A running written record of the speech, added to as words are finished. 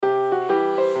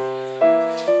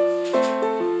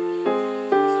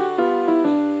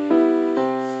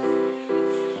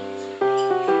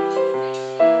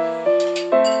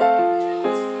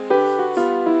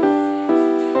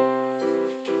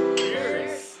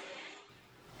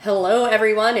Hello,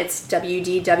 everyone. It's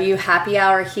WDW Happy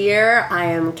Hour here. I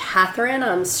am Catherine.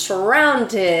 I'm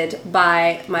surrounded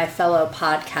by my fellow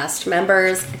podcast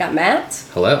members. I got Matt.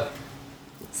 Hello.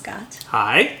 Scott.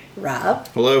 Hi. Rob.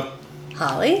 Hello.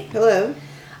 Holly. Hello.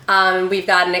 We've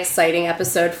got an exciting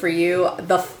episode for you.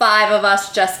 The five of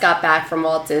us just got back from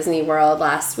Walt Disney World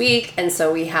last week, and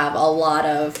so we have a lot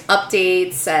of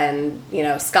updates and,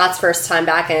 Scott's first time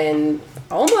back in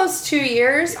almost 2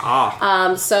 years.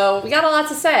 So we got a lot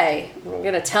to say. We're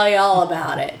going to tell you all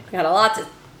about it. We got a lot to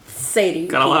say to you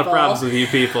Got a lot of problems with you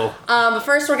people. But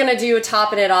first we're going to do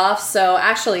topping it off. So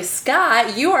actually,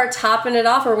 Scott, you are topping it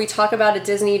off where we talk about a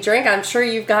Disney drink. I'm sure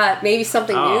you've got maybe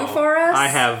something new for us. I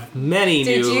have many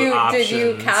new options. Did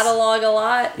you catalog a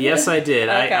lot? Yes, I did.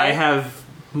 Okay. I have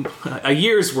a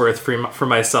year's worth for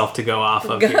myself to go off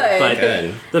of Good. here. But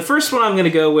Good. The first one I'm going to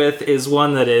go with is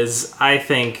one that is, I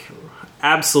think,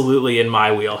 absolutely in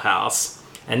my wheelhouse.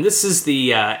 And this is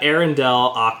the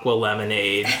Arendelle Aqua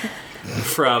Lemonade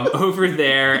from over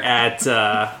there at,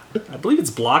 I believe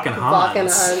it's Block and Hans. Block and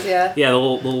Hans, yeah. Yeah, the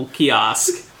little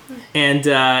kiosk. And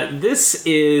this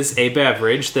is a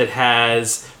beverage that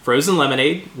has frozen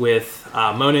lemonade with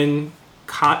Monin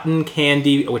cotton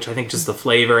candy, which I think just the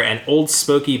flavor, and Old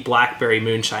Smoky blackberry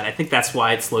moonshine. I think that's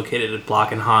why it's located at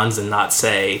Block and Hans and not,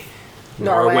 say,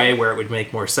 Norway, where it would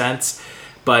make more sense.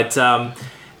 But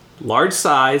large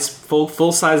size,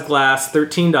 full size glass,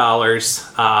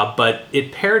 $13. But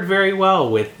it paired very well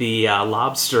with the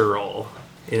lobster roll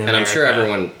in America. And I'm sure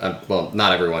everyone, well,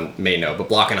 not everyone may know, but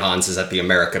Block and Hans is at the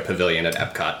America Pavilion at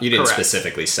Epcot. You didn't Correct.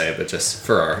 specifically say, but just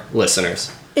for our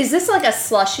listeners. Is this like a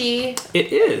slushy?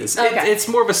 It is. Okay. It's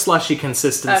more of a slushy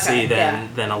consistency Okay, yeah.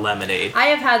 than a lemonade. I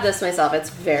have had this myself. It's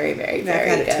very, very, very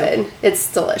had it good. too.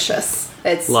 It's delicious.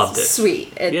 It's Loved it.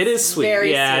 Sweet. It is sweet.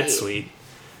 Very Yeah, sweet. it's sweet.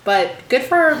 But good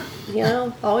for,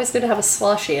 always good to have a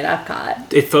slushy at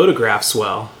Epcot. It photographs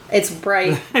well. It's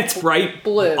bright It's bright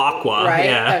blue. aqua. Right?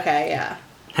 Yeah. Okay, yeah.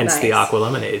 Hence the Nice. aqua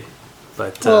lemonade.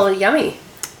 But Well, yummy.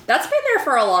 That's been there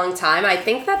for a long time. I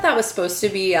think that was supposed to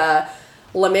be a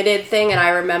limited thing, and I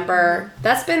remember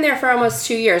that's been there for almost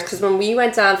 2 years, because when we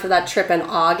went down for that trip in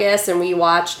August and we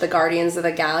watched the Guardians of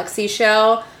the Galaxy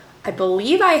show, I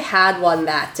believe I had one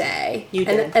that day. You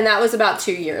did. And that was about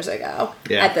 2 years ago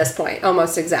Yeah. at this point,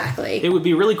 almost exactly. it would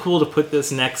be really cool to put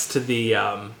this next to the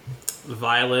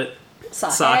violet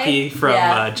sake from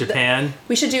Yeah. Japan.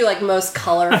 We should do like most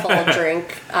colorful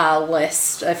drink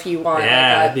list if you want.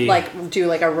 Yeah, Do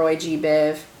like a Roy G.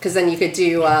 Biv, because then you could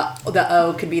do the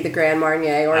O could be the Grand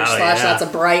Marnier, or slash yeah. that's a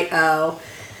bright O.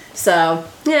 So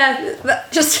yeah,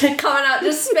 just coming out,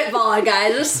 just spitballing,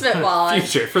 guys, just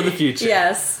spitballing. For the future.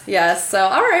 Yes. So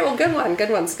all right, well, good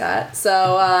one, Scott.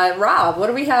 So Rob, what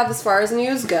do we have as far as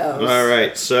news goes? All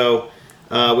right. So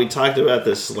we talked about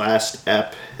this last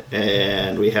ep,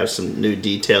 and we have some new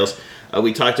details.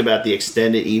 We talked about the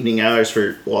extended evening hours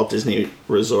for Walt Disney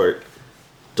Resort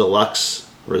Deluxe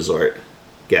Resort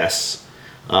guests.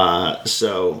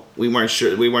 So we weren't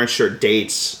sure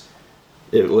dates.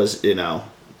 It was,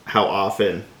 how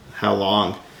often, how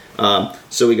long.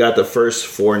 So we got the first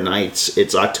 4 nights.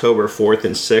 It's October 4th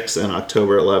and 6th and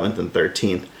October 11th and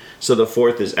 13th. So the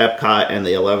 4th is Epcot and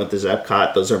the 11th is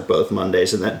Epcot. Those are both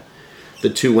Mondays. And then the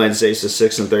 2 Wednesdays, the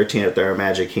 6th and 13th, they're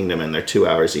Magic Kingdom, and they're 2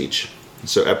 hours each.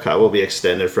 So Epcot will be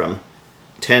extended from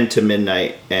 10 to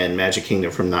midnight and Magic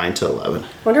Kingdom from 9 to 11.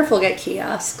 Wonder if we'll get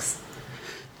kiosks.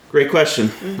 Great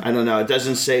question. I don't know. It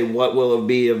doesn't say what will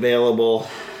be available,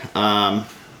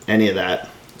 any of that.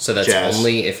 So that's jazz.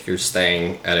 only if you're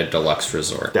staying at a deluxe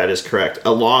resort. That is correct.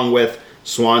 Along with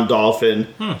Swan Dolphin,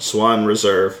 Swan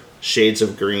Reserve, Shades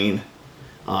of Green,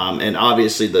 and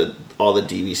obviously all the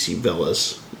DVC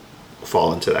villas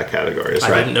fall into that category as I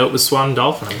well. didn't know it was Swan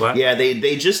Dolphin. I'm glad. Yeah,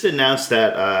 they just announced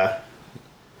that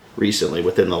recently,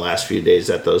 within the last few days,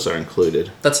 that those are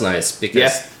included. That's nice because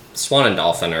Yeah. Swan and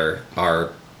Dolphin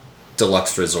are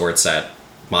deluxe resorts at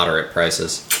moderate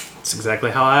prices. That's exactly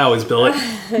how I always bill it.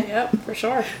 Yep, for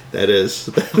sure. That is.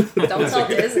 Don't tell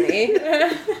Disney.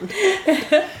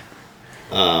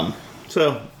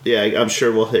 So, yeah, I'm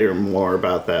sure we'll hear more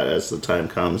about that as the time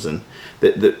comes. And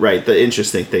the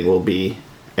interesting thing will be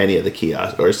any of the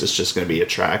kiosks, or is this just going to be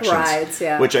attractions? Rides,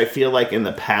 yeah. Which I feel like in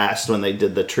the past, when they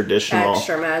did the traditional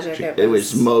Extra magic. it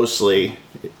was mostly,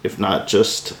 if not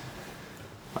just,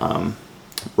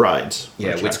 rides. Yeah,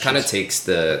 which attractions. kind of takes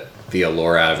the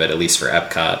allure out of it, at least for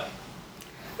Epcot.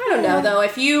 I don't know though.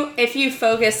 If you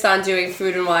focused on doing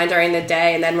food and wine during the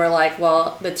day, and then we're like,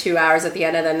 well, the 2 hours at the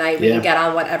end of the night, we Yeah. can get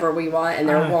on whatever we want, and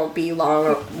there won't be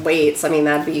long waits. I mean,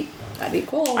 that'd be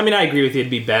cool. I mean, I agree with you.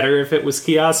 It'd be better if it was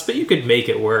kiosks, but you could make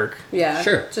it work. yeah,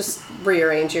 Sure. Just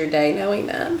rearrange your day knowing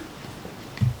that.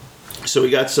 So we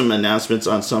got some announcements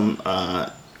on some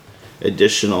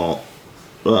additional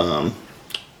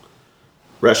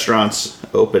restaurants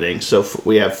opening. So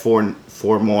we have four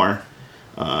more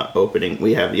opening.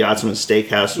 We have Yachtsman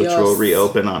Steakhouse, which will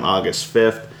reopen on August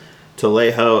 5th.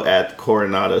 Tolejo at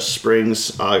Coronado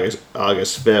Springs, August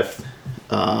 5th.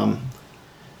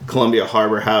 Columbia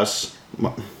Harbor House,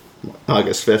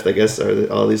 August 5th, I guess.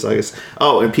 Are all these August?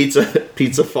 Oh, and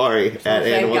Pizzafari at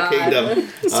Animal Kingdom.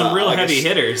 Some real heavy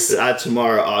hitters.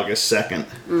 Tomorrow, August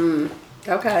 2nd.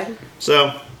 Okay.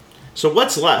 So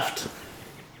what's left?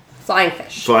 Flying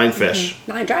Fish. Flying Fish.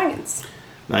 9 Dragons.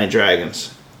 9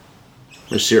 Dragons.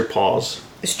 Monsieur Paul's.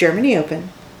 Is Germany open?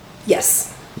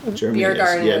 Yes. Germany Beer is-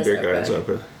 garden Yeah, is beer open. garden's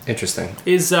open. Interesting.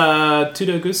 Is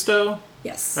Tutto Gusto?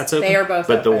 Yes. That's open? They are both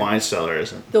But open. the wine cellar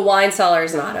isn't. The wine cellar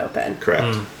is not open.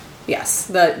 Correct. Yes.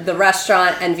 The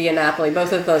restaurant and Via Napoli,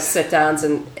 both of those sit-downs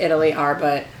in Italy are,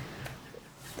 but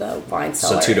the wine So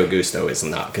cellar. Tutto Gusto is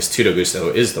not, because Tutto Gusto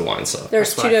is the wine cellar. There's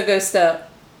That's why- Tutto Gusto,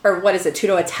 or what is it?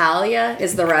 Tutto Italia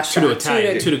is the restaurant. Tutto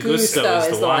Italia. Tutto Gusto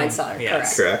is the wine. cellar.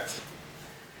 Yes. Correct. Correct.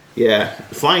 Yeah.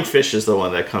 Flying Fish is the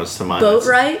one that comes to mind. Boat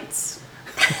rights.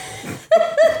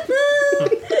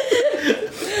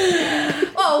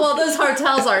 Oh well, those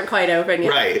hotels aren't quite open yet.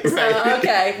 Right, So, right.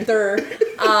 okay, they're.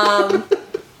 I'm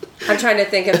trying to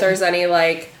think if there's any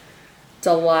like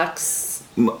deluxe.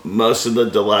 Most of the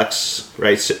deluxe,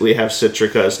 right? We have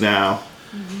Citricas now.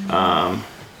 I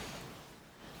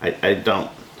don't.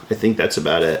 I think that's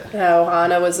about it. Oh,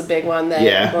 Hana was a big one that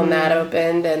Yeah. when that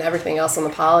opened, and everything else on the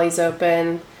Poly's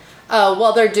open. Oh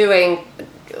well, they're doing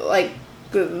like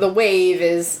the Wave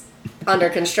is under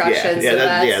construction. Yeah,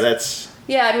 so that's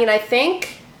yeah. I mean, I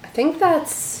think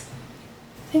that's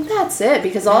it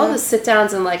because all of the sit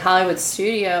downs in like Hollywood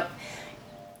studio.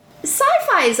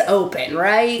 Sci-fi is open,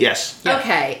 right? yes. Yeah.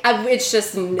 Okay, it's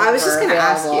just never I was just going to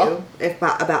ask available. you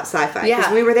about sci-fi. Yeah.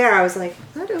 Because we were there, I was like,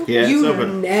 I don't Yeah, it's You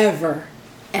open. never,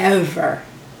 ever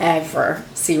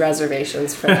see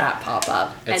reservations for that pop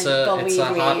up. It's and a hot it is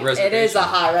reservation. a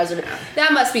hot reservation.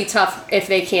 That must be tough if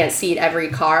they can't seat every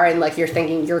car and like you're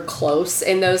thinking you're close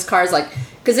in those cars. Like,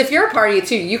 because if you're a party of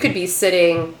 2, you could be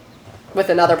sitting with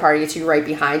another party of 2 right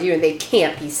behind you, and they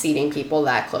can't be seating people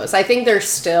that close. I think they're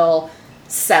still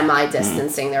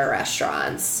semi-distancing their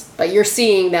restaurants, but you're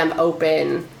seeing them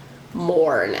open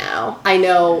more now. I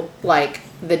know, like,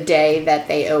 the day that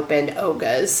they opened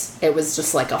Oga's, it was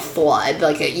just like a flood.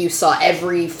 Like, you saw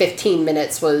every 15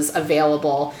 minutes was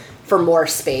available for more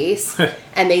space.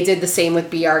 And they did the same with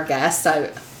Be Our Guest.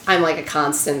 I'm like a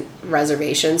constant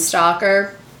reservation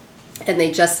stalker. And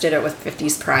they just did it with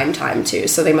 50s Prime Time, too.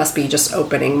 So they must be just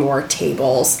opening more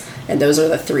tables. And those are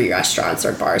the 3 restaurants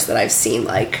or bars that I've seen,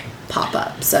 like, pop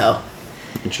up. So,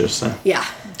 Interesting. yeah.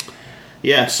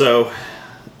 Yeah. So,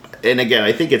 and again,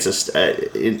 I think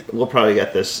we'll probably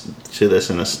get to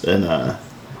this in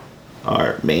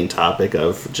our main topic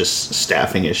of just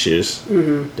staffing issues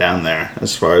down there,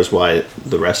 as far as why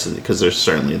the rest of because there's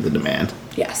certainly the demand.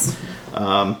 Yes.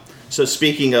 So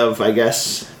speaking of, I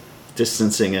guess,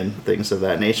 distancing and things of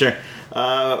that nature,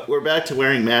 we're back to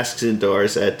wearing masks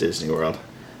indoors at Disney World.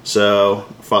 So,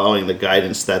 following the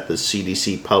guidance that the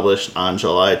CDC published on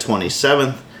July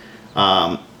 27th,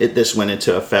 this went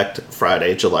into effect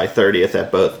Friday, July 30th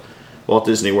at both Walt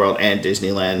Disney World and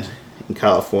Disneyland in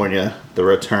California, the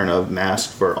return of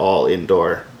masks for all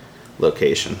indoor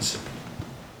locations.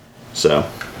 So,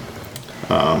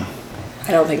 I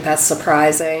don't think that's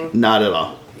surprising. not at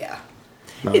all. Yeah.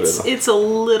 Not at all. It's a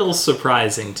little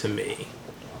surprising to me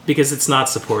because it's not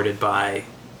supported by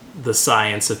the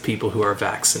science of people who are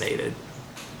vaccinated.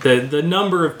 The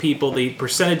number of people, the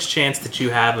percentage chance that you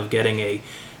have of getting a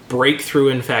breakthrough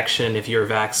infection if you're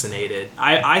vaccinated.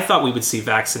 I thought we would see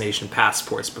vaccination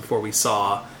passports before we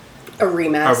saw A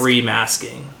remask. a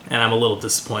remasking, and I'm a little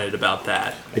disappointed about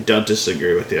that. I don't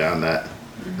disagree with you on that.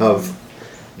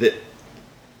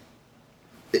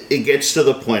 It gets to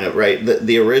the point of, right,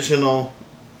 the original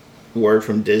word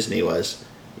from Disney was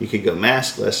you could go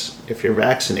maskless if you're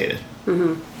vaccinated.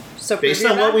 So Based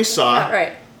prove on your what we back- saw, Yeah,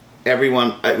 right.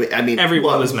 everyone, I mean...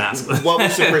 Everyone was maskless. What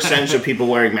was the percentage of people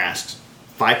wearing masks?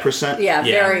 5%? Yeah,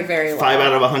 Yeah. very, very low. 5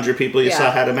 out of 100 people you Yeah.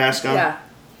 saw had a mask on? Yeah.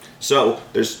 So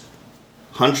there's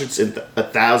hundreds and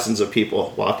thousands of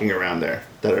people walking around there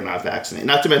that are not vaccinated.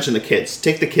 Not to mention the kids.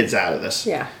 Take the kids out of this.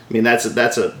 Yeah. I mean, that's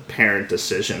a parent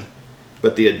decision.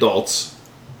 But the adults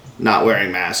not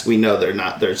wearing masks, we know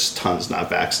there's tons not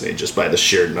vaccinated just by the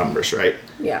sheer numbers, right?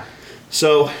 Yeah.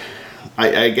 So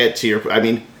I get to your... I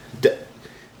mean,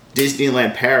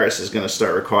 Disneyland Paris is going to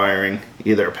start requiring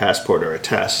either a passport or a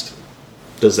test.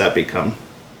 Does that become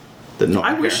the norm?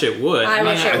 I wish it would. I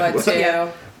wish it would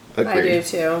too. Agreed. I do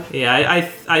too. Yeah,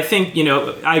 I think, you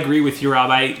know, I agree with you,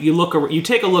 Rob. You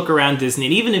take a look around Disney,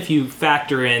 and even if you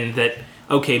factor in that,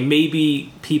 okay,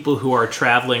 maybe people who are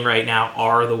traveling right now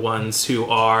are the ones who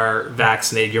are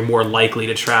vaccinated. You're more likely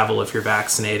to travel if you're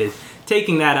vaccinated.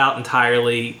 Taking that out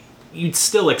entirely, you'd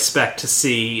still expect to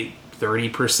see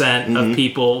 30% of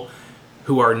people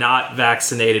who are not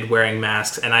vaccinated wearing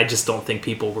masks, and I just don't think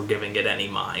people were giving it any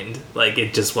mind. Like,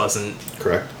 it just wasn't...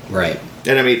 Correct. Right.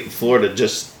 And I mean, Florida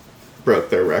just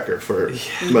broke their record for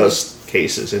most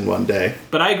cases in one day.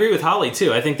 But I agree with Holly,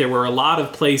 too. I think there were a lot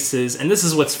of places, and this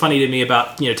is what's funny to me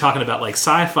about, you know, talking about, like,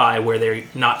 sci-fi, where they're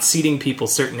not seating people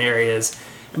certain areas.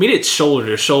 I mean, it's shoulder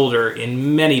to shoulder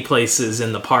in many places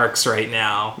in the parks right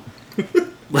now.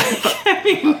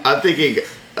 I'm thinking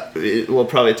we'll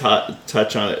probably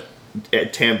touch on it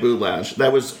at Tamboo Lounge.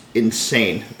 That was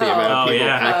insane. The amount of people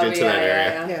packed into that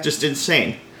area. yeah. Just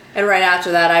insane. And right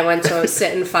after that, I went to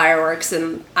sit in fireworks,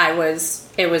 and it was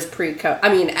pre-COVID. I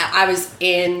mean, I was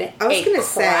in I was a gonna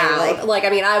say, crowd. like- I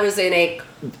mean, I was in a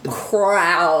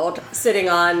crowd sitting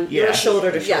on Yeah.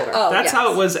 Shoulder to Yeah. shoulder. Oh, That's yes.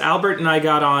 how it was. Albert and I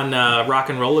got on Rock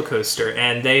and Roller Coaster,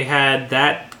 and they had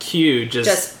that queue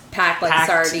just packed like packed,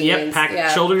 sardines. Yep, packed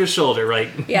yeah. shoulder to shoulder, right?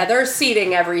 Yeah, they're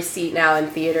seating every seat now in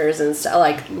theaters and stuff.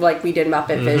 Like we did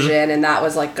Muppet Vision, and that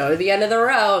was like go to the end of the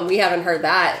row, and we haven't heard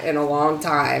that in a long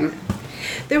time.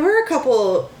 There were a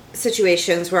couple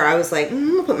situations where I was like,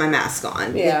 I'm gonna put my mask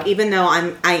on. Yeah. Like, even though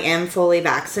I am fully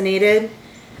vaccinated,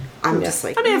 I'm just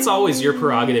like, I mean, it's always your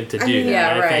prerogative to do mean, that.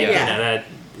 yeah, I right, think, yeah. you know, that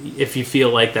if you feel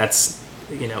like that's,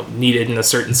 you know, needed in a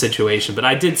certain situation. But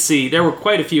I did see there were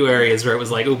quite a few areas where it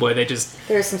was like, oh boy, they just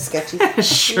there's some sketchy.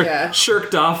 Yeah.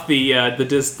 shirked off the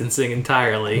distancing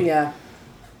entirely. Yeah.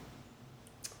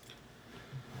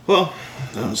 Well,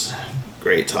 that was a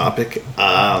great topic.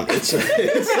 And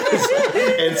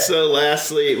so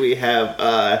lastly, we have,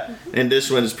 and this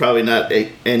one is probably not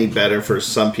any better for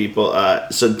some people.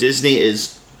 So Disney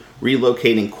is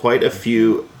relocating quite a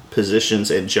few positions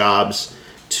and jobs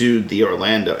to the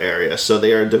Orlando area. So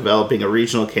they are developing a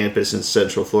regional campus in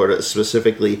Central Florida,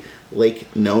 specifically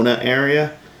Lake Nona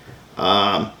area,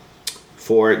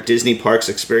 for Disney Parks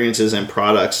experiences and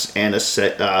products, and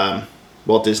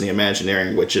Walt Disney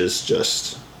Imagineering, which is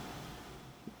just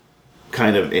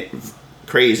kind of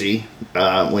crazy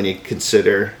when you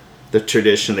consider the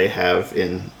tradition they have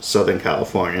in Southern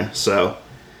California. So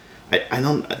I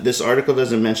don't. This article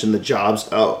doesn't mention the jobs.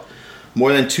 Oh,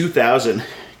 more than 2,000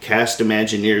 cast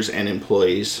Imagineers and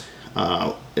employees,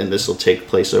 and this will take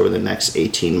place over the next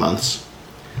 18 months.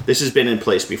 This has been in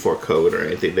place before COVID or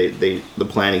anything. The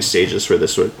planning stages for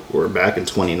this were back in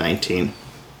 2019.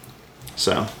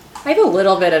 So. I have a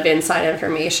little bit of inside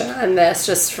information on this,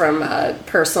 just from a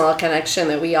personal connection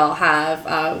that we all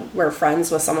have. We're friends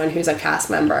with someone who's a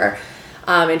cast member.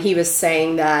 And he was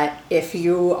saying that if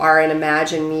you are an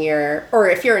Imagineer, or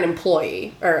if you're an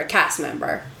employee or a cast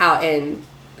member out in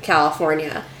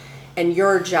California, and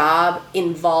your job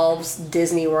involves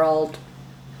Disney World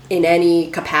in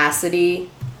any capacity,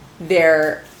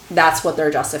 that's what their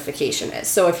justification is.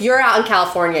 So if you're out in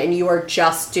California and you are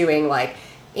just doing like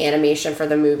animation for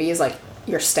the movies, like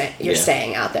you're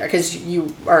staying out there because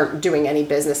you aren't doing any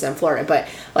business in Florida. But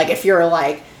like if you're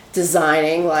like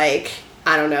designing, like,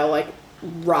 I don't know, like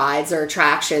rides or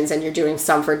attractions, and you're doing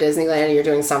some for Disneyland and you're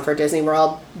doing some for Disney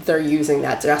World, they're using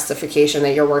that justification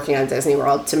that you're working on Disney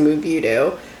World to move you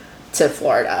to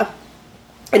Florida.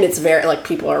 And it's very, like,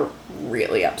 people are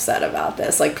really upset about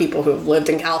this. Like, people who have lived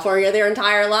in California their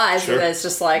entire lives. Sure. And it's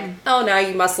just like, oh, now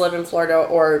you must live in Florida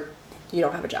or you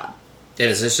don't have a job. And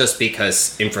is this just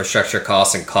because infrastructure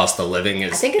costs and cost of living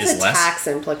is I think it's is a less? tax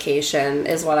implication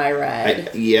is what I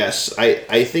read.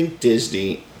 I think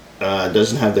Disney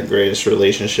doesn't have the greatest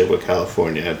relationship with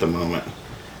California at the moment,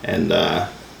 and I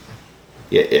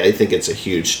think it's a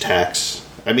huge tax.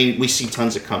 I mean, we see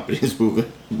tons of companies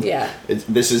moving. Yeah.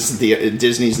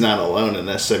 Disney's not alone in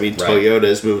this. I mean, Right. Toyota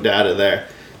has moved out of there.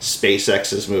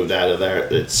 SpaceX has moved out of there.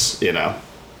 It's,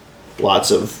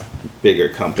 lots of bigger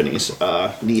companies.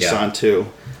 Nissan too.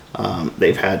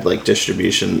 They've had like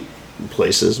distribution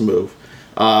places move.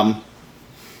 But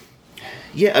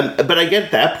I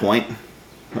get that point,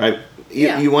 right?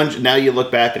 You wonder, now you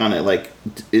look back on it, like,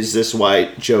 is this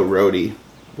why Joe Rohde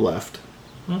left?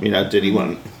 Did he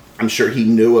want? I'm sure he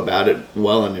knew about it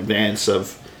well in advance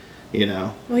of,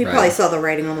 Well, he Right. probably saw the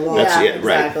writing on the wall. That's yeah, it,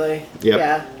 right. exactly. Yep.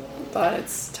 Yeah. Thought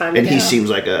it's time to and go. he seems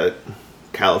like a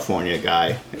California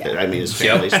guy. Yeah. I mean, his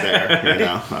family's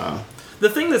there. The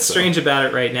thing that's strange about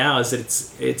it right now is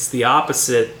that it's the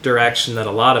opposite direction that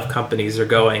a lot of companies are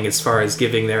going as far as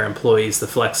giving their employees the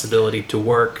flexibility to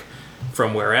work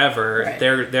from wherever. Right.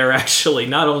 They're actually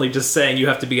not only just saying you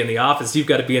have to be in the office, you've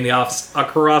got to be in the office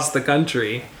across the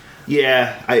country.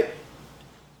 Yeah,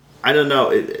 I don't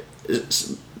know.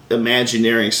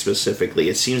 Imagineering specifically,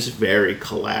 it seems very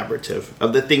collaborative.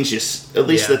 Of the things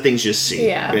the things you see.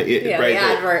 Yeah, right?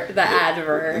 the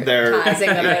advertising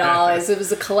of it all is it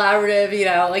was a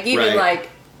collaborative, like even Right. like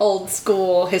old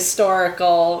school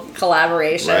historical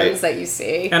collaborations Right. that you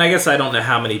see. And I guess I don't know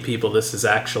how many people this is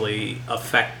actually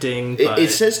affecting. But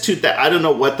It says 2000. I don't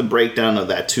know what the breakdown of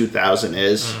that 2000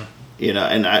 is.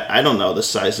 And I don't know the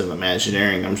size of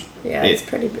Imagineering. It's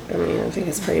pretty. I think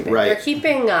it's pretty big. Right. They're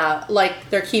keeping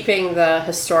they're keeping the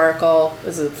historical.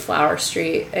 Is it Flower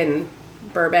Street in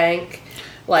Burbank?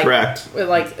 Correct.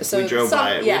 So we drove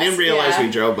by it. Yes, we didn't realize yeah.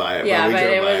 we drove by it. Yeah, but we but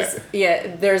drove it by was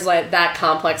it. There's like that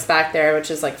complex back there,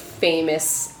 which is like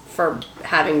famous for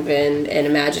having been in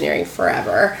Imagineering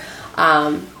forever.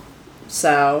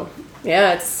 So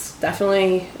yeah, it's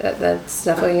definitely that's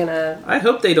definitely gonna. I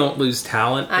hope they don't lose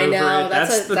talent. I over know it.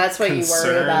 that's what you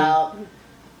worry about.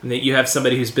 And that you have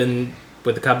somebody who's been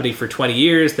with the company for 20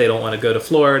 years. They don't want to go to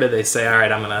Florida. They say, "All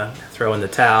right, I'm going to throw in the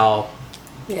towel."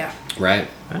 Yeah, Right.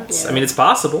 That's, Yeah. I mean, it's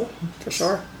possible. for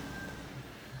sure.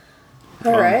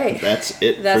 All right. That's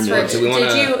it. That's for right. news. Do we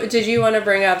wanna- Did you want to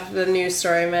bring up the news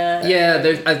story, Matt? Yeah,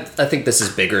 I think this is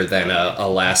bigger than a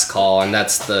last call, and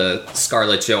that's the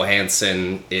Scarlett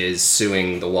Johansson is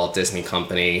suing the Walt Disney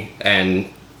Company, and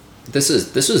this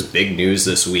was big news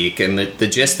this week, and the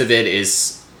gist of it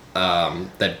is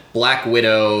that Black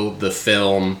Widow, the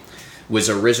film, was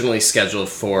originally scheduled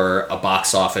for a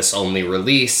box office only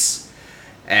release,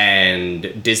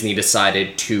 and Disney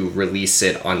decided to release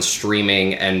it on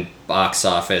streaming and box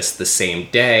office the same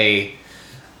day.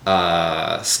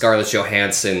 Scarlett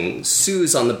Johansson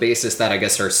sues on the basis that I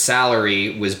guess her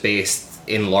salary was based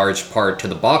in large part to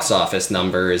the box office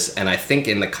numbers, and I think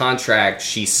in the contract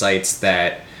she cites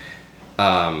that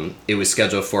it was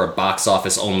scheduled for a box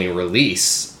office only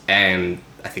release, and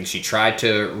I think she tried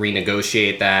to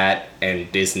renegotiate that, and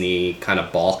Disney kind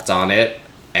of balked on it,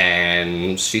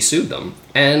 and she sued them.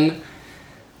 And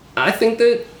I think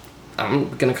that I'm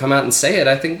going to come out and say it.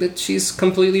 I think that she's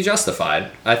completely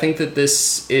justified. I think that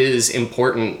this is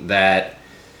important that,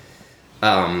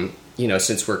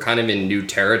 since we're kind of in new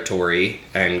territory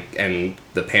and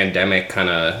the pandemic kind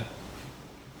of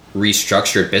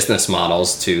restructured business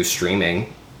models to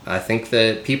streaming, I think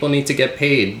that people need to get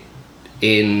paid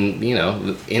in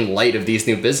light of these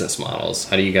new business models.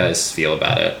 How do you guys feel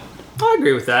about it? I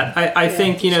agree with that. I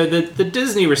think, the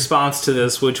Disney response to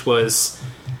this, which was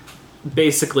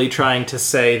basically trying to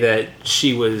say that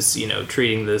she was,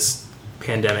 treating this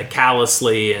pandemic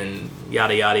callously and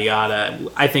yada, yada,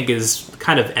 yada, I think is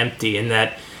kind of empty in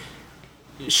that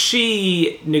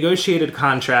she negotiated a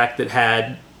contract that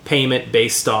had payment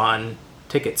based on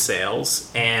ticket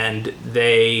sales, and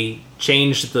they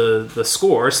changed the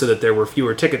score so that there were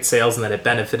fewer ticket sales and that it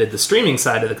benefited the streaming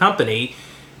side of the company,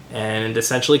 and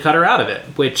essentially cut her out of it,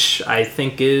 which I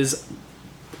think is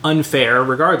unfair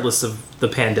regardless of the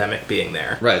pandemic being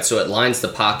there. Right, so it lines the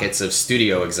pockets of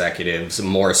studio executives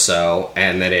more so,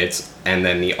 and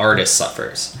then the artist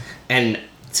suffers. And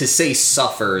to say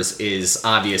suffers is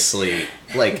obviously,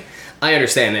 I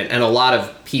understand it, and a lot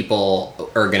of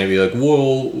people are going to be like,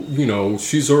 well,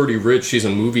 she's already rich, she's a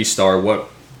movie star, what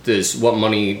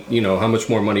money, how much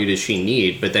more money does she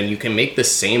need? But then you can make the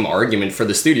same argument for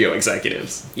the studio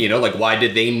executives. Why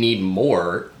did they need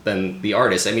more than the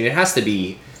artist? I mean, it has to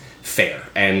be fair,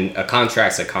 and a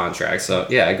contract's a contract. So,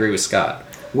 yeah, I agree with Scott.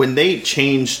 When they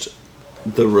changed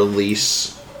the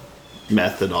release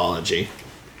methodology,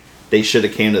 they should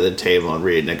have came to the table and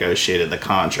renegotiated the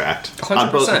contract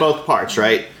 100%. on both parts,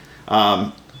 right?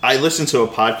 I listened to a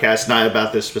podcast, not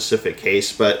about this specific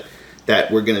case, but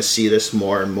that we're going to see this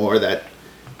more and more, that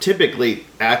typically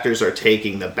actors are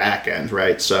taking the back end,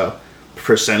 right? So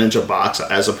percentage of box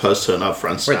as opposed to an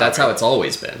upfront salary. Right, that's how it's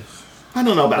always been. I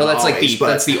don't know about Well, always,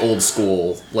 that's the old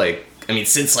school,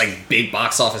 since big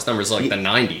box office numbers the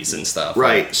 90s and stuff.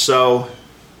 Right, so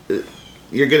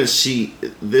you're going to see,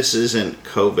 this isn't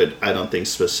COVID, I don't think,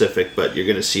 specific, but you're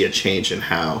going to see a change in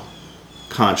how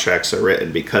contracts are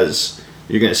written, because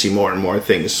you're going to see more and more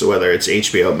things, so whether it's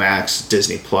HBO Max,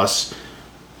 Disney Plus,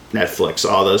 Netflix,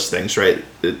 all those things, right?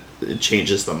 It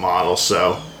changes the model.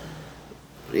 So,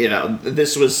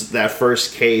 this was that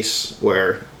first case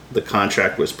where the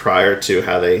contract was prior to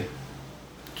how they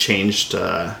changed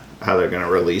how they're going to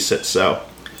release it. So,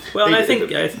 well, and I think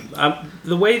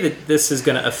the way that this is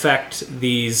going to affect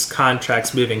these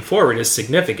contracts moving forward is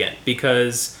significant,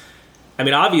 because I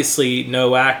mean, obviously,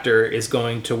 no actor is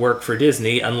going to work for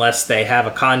Disney unless they have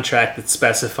a contract that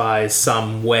specifies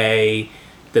some way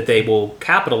that they will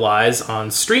capitalize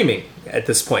on streaming at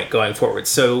this point going forward.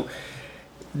 So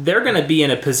they're going to be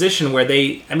in a position where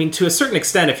to a certain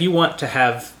extent, if you want to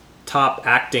have top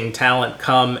acting talent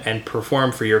come and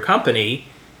perform for your company,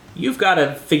 you've got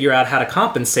to figure out how to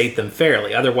compensate them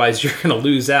fairly. Otherwise, you're going to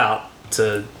lose out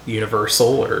to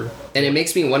Universal And it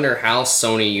makes me wonder how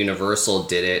Sony Universal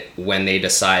did it when they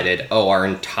decided, our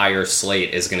entire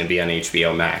slate is going to be on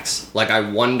HBO Max. Like, I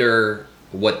wonder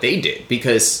what they did,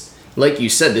 because, like you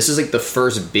said, this is like the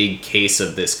first big case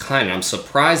of this kind. I'm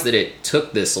surprised that it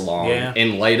took this long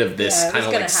in light of this kind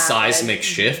of like seismic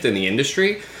shift in the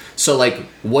industry. So, like,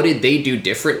 what did they do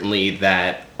differently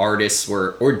that artists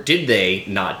were, or did they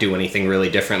not do anything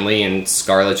really differently? And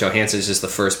Scarlett Johansson is just the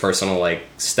first person to, like,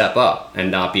 step up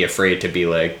and not be afraid to be,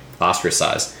 like,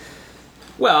 ostracized.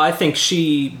 Well, I think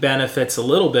she benefits a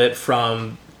little bit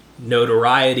from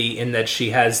notoriety in that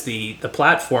she has the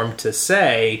platform to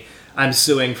say, I'm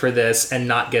suing for this, and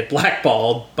not get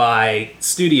blackballed by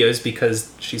studios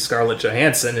because she's Scarlett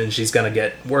Johansson and she's going to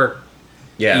get work,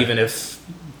 even if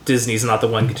Disney's not the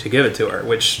one to give it to her,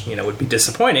 which, would be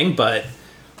disappointing, but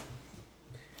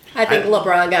I think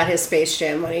LeBron got his Space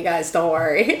Jam money, guys. Don't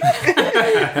worry.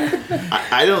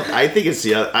 I think it's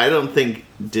the other. I don't think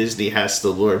Disney has to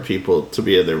lure people to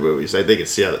be in their movies. I think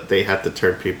it's the other. They have to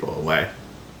turn people away.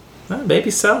 Well,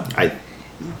 maybe so. I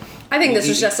think this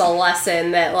is just a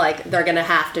lesson that, like, they're going to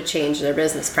have to change their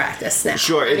business practice now.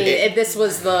 Sure. If this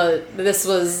was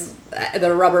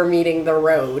the rubber meeting the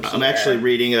road. I'm actually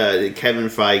reading. Kevin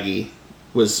Feige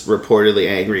was reportedly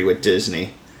angry with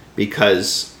Disney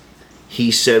because he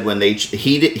said when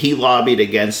he lobbied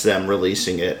against them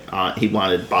releasing it. He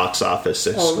wanted box office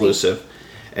exclusive,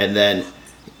 and then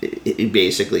he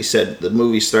basically said the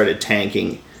movie started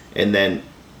tanking, and then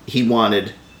he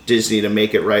wanted Disney to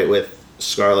make it right with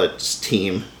Scarlett's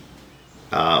team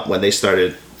when they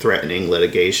started threatening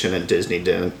litigation, and Disney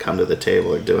didn't come to the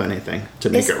table or do anything to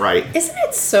make it right. Isn't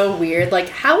it so weird? Like,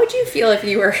 how would you feel if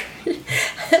you were?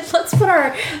 Let's put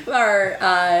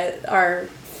our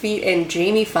feet in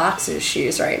Jamie Foxx's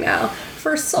shoes right now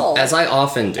for Soul, as I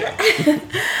often do,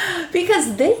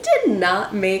 because they did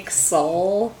not make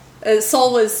Soul.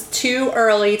 Soul was too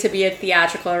early to be a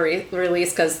theatrical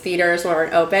release because theaters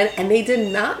weren't open, and they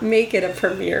did not make it a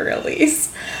premiere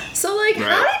release. So, like,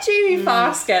 how did Jamie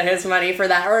Foxx get his money for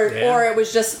that? Or it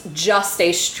was just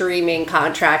a streaming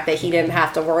contract that he didn't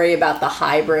have to worry about the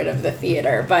hybrid of the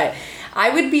theater. But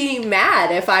I would be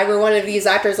mad if I were one of these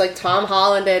actors like Tom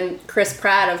Holland and Chris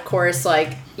Pratt, of course,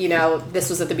 like, this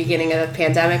was at the beginning of the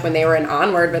pandemic when they were in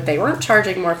Onward, but they weren't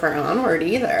charging more for Onward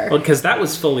either. Well, because that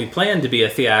was fully planned to be a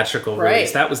theatrical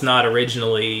release. That was not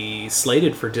originally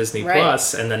slated for Disney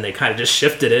Plus, and then they kind of just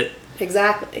shifted it.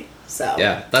 Exactly. So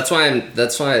yeah, that's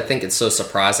why I think it's so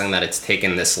surprising that it's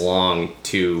taken this long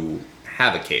to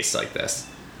have a case like this.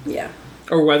 Yeah.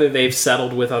 Or whether they've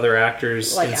settled with other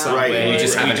actors in some way. We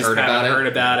just haven't heard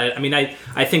about it. I mean,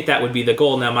 I think that would be the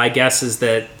goal. Now, my guess is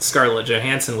that Scarlett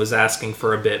Johansson was asking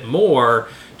for a bit more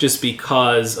just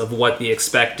because of what the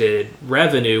expected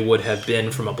revenue would have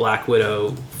been from a Black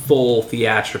Widow full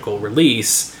theatrical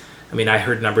release. I mean, I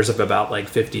heard numbers of about like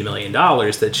 $50 million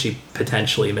that she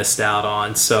potentially missed out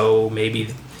on. So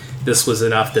maybe this was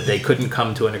enough that they couldn't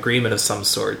come to an agreement of some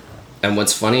sort. And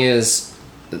what's funny is,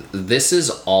 this is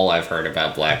all I've heard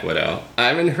about Black Widow. I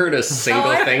haven't heard a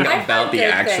single thing about the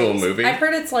actual movie. I've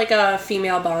heard it's like a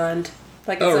female Bond.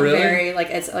 Like, it's very, like,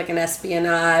 it's like an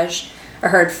espionage. I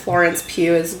heard Florence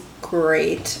Pugh is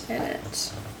great in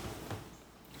it.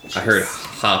 I heard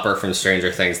Hopper from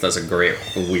Stranger Things does a great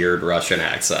weird Russian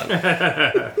accent.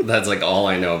 That's like all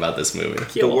I know about this movie.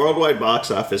 The worldwide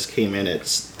box office came in at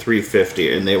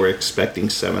 350, and they were expecting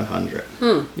 700.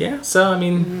 Yeah, so I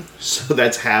mean, so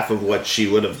that's half of what she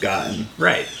would have gotten.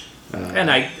 Right. And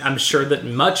I'm sure that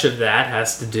much of that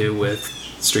has to do with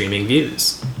streaming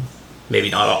views. Maybe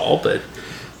not all, but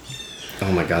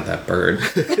oh my god, that bird.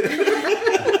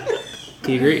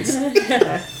 He agrees.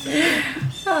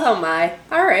 Oh my.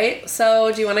 Alright,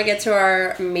 so do you want to get to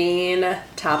our main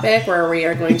topic where we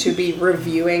are going to be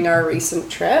reviewing our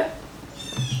recent trip?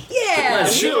 Yeah!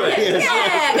 Sure.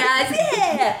 Yeah, guys,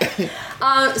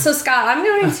 yeah! So Scott, I'm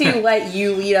going to let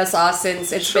you lead us off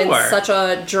since it's been such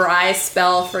a dry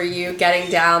spell for you getting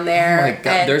down there. Oh my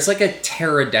god, there's like a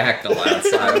pterodactyl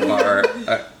outside of our...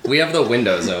 we have the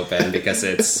windows open because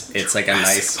it's like a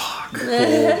nice,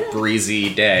 cool,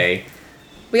 breezy day.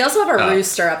 We also have a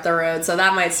rooster up the road, so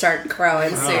that might start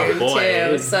crowing soon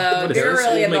too. So What is you're this,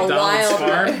 really old in the McDonald's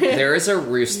wild. farm? There is a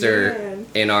rooster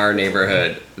in our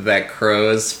neighborhood that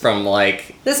crows from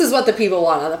like. This is what the people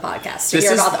want on the podcast to This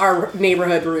hear is- about our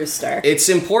neighborhood rooster. It's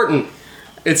important.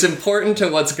 It's important to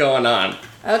what's going on.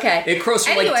 Okay. It crows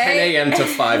from like 10 a.m. to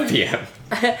 5 p.m.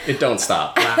 It don't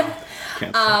stop.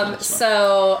 Can't find this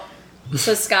one.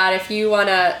 So Scott, if you want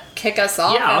to kick us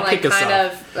off Yeah, I'll and like kick us kind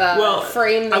of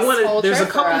frame this whole There's a trip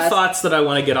for couple us. thoughts that I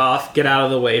want to get out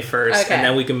of the way first, Okay. and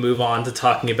then we can move on to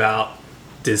talking about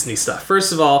Disney stuff.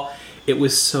 First of all, it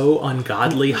was so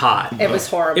ungodly hot. It was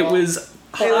horrible. It was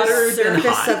hotter than surface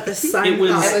hot. of the sun It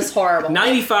was, hot. It was horrible.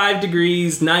 95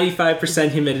 degrees,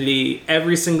 95% humidity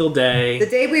every single day. The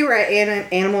day we were at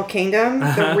Animal Kingdom,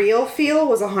 the real feel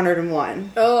was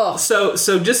 101. Oh,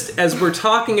 So just as we're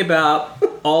talking about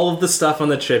all of the stuff on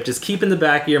the trip, just keep in the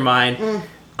back of your mind,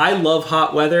 I love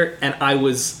hot weather, and I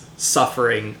was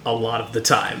suffering a lot of the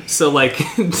time. So like,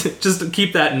 just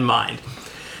keep that in mind.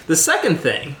 The second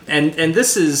thing, and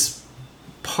this is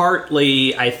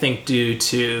partly, I think, due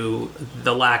to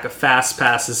the lack of fast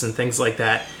passes and things like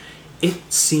that, it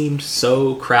seemed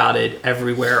so crowded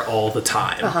everywhere all the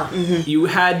time. You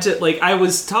had to, like, I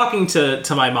was talking to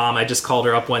my mom. I just called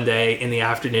her up one day in the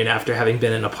afternoon after having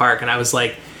been in a park, and I was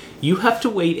like, you have to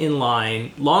wait in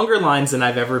line, longer lines than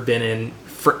I've ever been in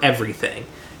for everything.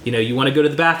 You know, you want to go to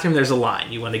the bathroom, there's a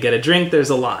line. You want to get a drink,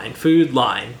 there's a line. Food,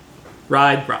 line.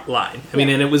 Ride, line. I mean,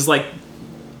 and it was like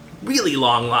really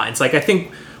long lines. Like, I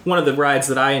think one of the rides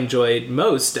that I enjoyed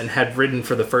most and had ridden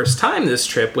for the first time this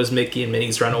trip was Mickey and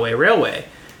Minnie's Runaway Railway.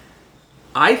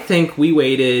 I think we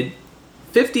waited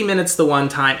 50 minutes the one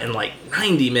time and like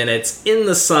 90 minutes in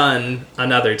the sun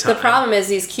another time. the problem is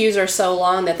these queues are so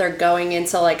long that they're going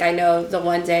into like, I know the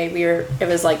one day it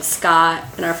was like Scott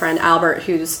and our friend Albert,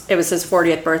 it was his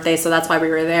 40th birthday, so that's why we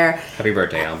were there. Happy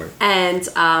birthday, Albert. And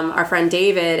our friend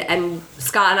David and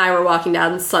Scott and I were walking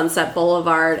down Sunset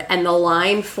Boulevard, and the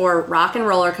line for Rock and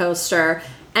Roller Coaster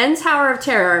and Tower of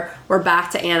Terror were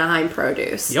back to Anaheim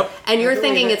Produce. Yep. And you're believe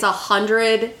thinking it. it's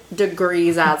 100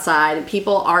 degrees outside, and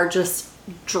people are just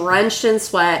drenched in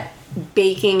sweat,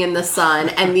 baking in the sun,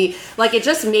 and it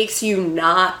just makes you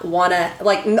not want to,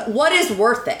 like, what is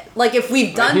worth it? Like, if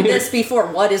we've done this before,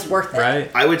 what is worth it?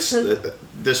 Right? I would.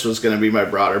 This was going to be my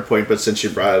broader point, but since you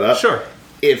brought it up, Sure.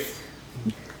 If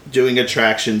doing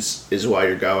attractions is why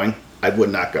you're going, I would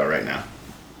not go right now.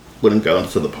 Wouldn't go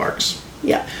into the parks.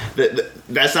 Yeah.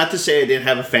 That's not to say I didn't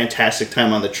have a fantastic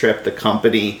time on the trip. The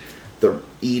company, the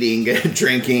eating and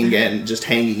drinking and just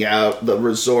hanging out, the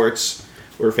resorts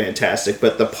were fantastic.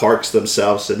 But the parks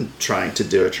themselves and trying to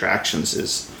do attractions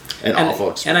is an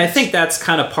awful experience. And I think that's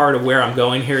kind of part of where I'm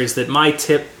going here, is that my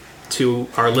tip to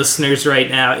our listeners right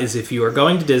now is, if you are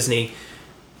going to Disney,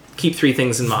 keep three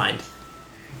things in mind.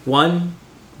 One,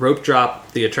 rope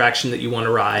drop the attraction that you want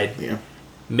to ride. Yeah.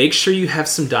 Make sure you have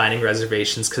some dining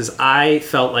reservations, because I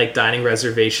felt like dining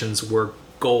reservations were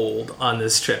gold on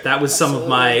this trip. That was some of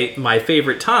my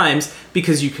favorite times,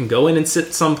 because you can go in and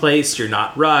sit someplace, you're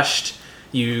not rushed,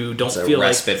 you don't It's a feel like...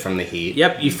 respite from the heat.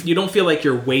 Yep, you don't feel like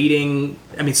you're waiting.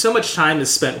 I mean, so much time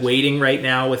is spent waiting right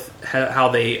now with how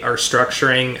they are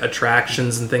structuring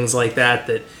attractions and things like that,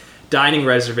 that dining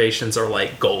reservations are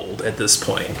like gold at this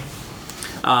point.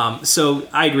 So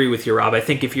I agree with you, Rob. I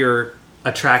think if you're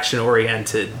attraction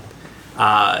oriented,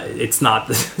 it's not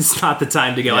the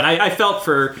time to go. Yeah. And I felt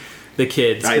for the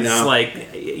kids. I know. It's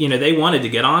like, they wanted to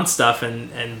get on stuff,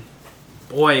 and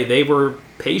boy, they were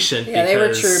patient. Yeah, they were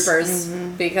because- troopers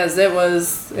because it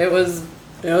was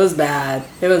bad.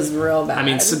 It was real bad. I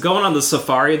mean, so going on the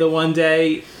safari the one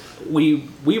day, we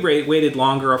waited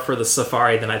longer for the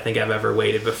safari than I think I've ever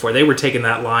waited before. They were taking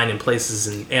that line in places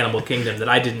in Animal Kingdom that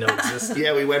I didn't know existed.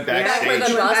 Yeah, we went back where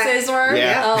backstage. the buses were.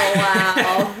 Yeah. Oh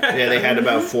wow. Yeah, they had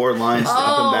about 4 lines up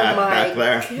Oh and my back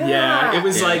there. God. Yeah, it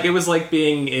was Yeah. like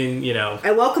being in,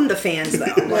 I welcome the fans though.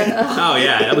 Like, oh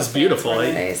yeah, that was beautiful.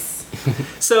 Nice.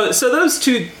 So those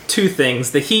two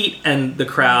things, the heat and the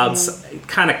crowds,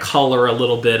 kind of color a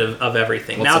little bit of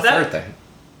everything. What's now the third thing?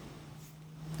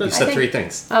 You said think- 3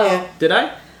 things. Oh. Yeah. did I?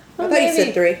 I thought you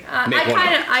said 3. Make one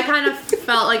up. I kind of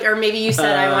felt like, or maybe you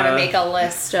said I want to make a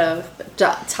list of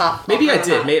top. Maybe I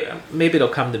did. Maybe it'll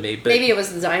come to me. But Maybe it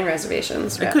was the dining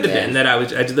reservations. it could have been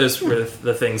that those were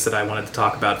the things that I wanted to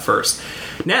talk about first.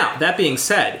 Now, that being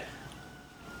said,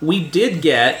 we did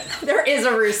get... There is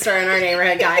a rooster in our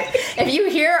neighborhood, guys. If you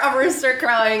hear a rooster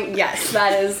crowing, yes,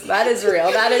 that is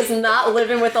real. That is not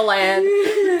living with the land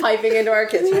piping into our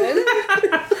kitchen.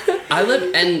 I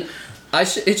live, and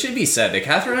It should be said that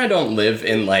Catherine and I don't live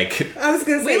in like I was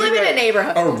gonna say We live in a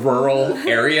neighborhood. a rural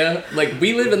area. Like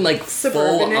we live in like Suburbanish.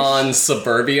 full on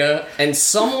suburbia, and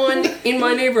someone in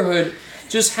my neighborhood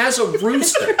just has a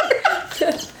rooster.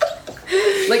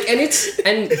 Like,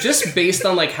 and just based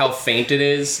on like how faint it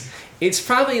is, it's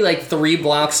probably like 3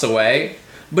 blocks away.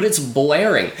 But it's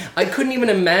blaring. I couldn't even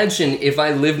imagine if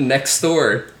I lived next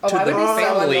door to I the would be so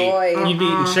family. annoyed. You'd be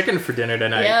eating chicken for dinner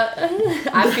tonight. Yeah,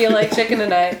 I feel like chicken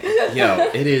tonight. Yo,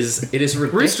 it is ridiculous.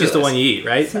 Rooster's the one you eat,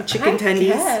 right? chicken tendies.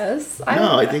 Yes.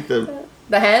 No, I think the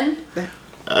The hen?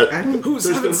 I don't. Who's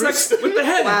There's having the sex rooster. with the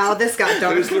head? Wow, this got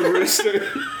dark. there's the rooster,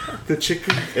 the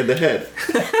chicken, and the head.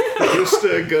 The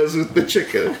rooster goes with the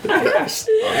chicken.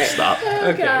 Stop.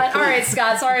 Okay. God. All right,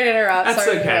 Scott. Sorry to interrupt. That's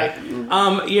Sorry to okay.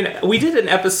 interrupt. You know, we did an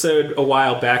episode a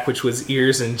while back which was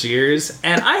Ears and Jeers,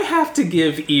 and I have to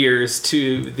give ears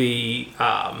to the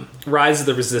Rise of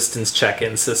the Resistance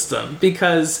check-in system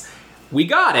because we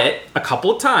got it a couple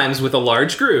of times with a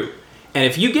large group, and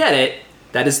if you get it,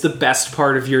 that is the best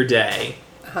part of your day.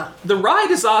 The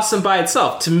ride is awesome by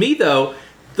itself. To me, though,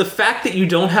 the fact that you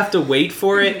don't have to wait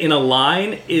for it in a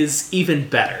line is even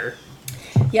better.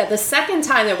 Yeah, the second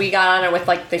time that we got on it with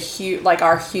like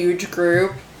our huge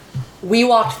group, we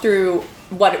walked through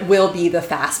what will be the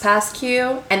fast pass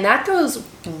queue, and that goes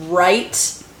right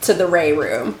to the Ray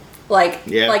room. Like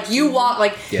you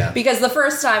walk Yeah. because the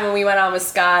first time when we went on with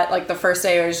Scott, like the first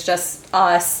day it was just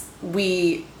us.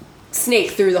 We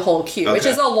snaked through the whole queue, which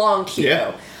Okay. is a long queue.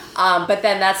 Yeah. But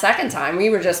then that second time we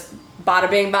were just bada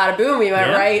bing, bada boom. We went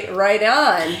Yeah. right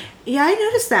on. Yeah, I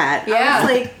noticed that. Yeah. I was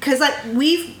like, because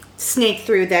we've snaked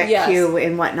through that Yes. queue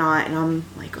and whatnot, and I'm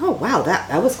like, oh wow,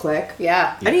 that was quick.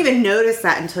 Yeah. I didn't even notice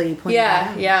that until you pointed Yeah,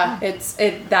 it out.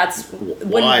 yeah. That's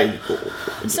when, Why?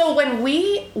 So when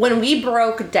we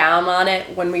broke down on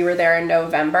it when we were there in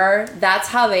November, that's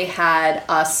how they had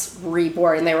us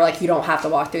reboard, and they were like, you don't have to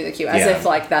walk through the queue, as Yeah. if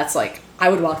like that's like I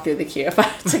would walk through the queue if I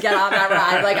had to get on that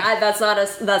ride. Like that's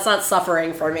not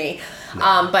suffering for me.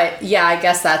 But yeah, I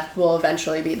guess that will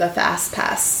eventually be the fast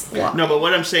pass. No, but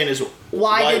what I'm saying is,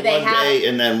 Why did they one have- day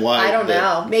and then why? I don't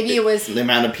know. Maybe it was. the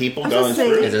amount of people was going gonna say-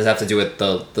 through. Does it have to do with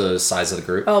the size of the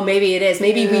group? Oh, maybe it is.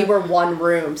 Maybe we Yeah. were one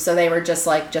room, so they were just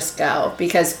like, just go,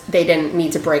 because they didn't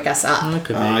need to break us up. That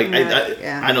could be.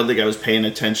 Yeah. I don't think I was paying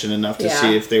attention enough to Yeah.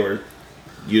 see if they were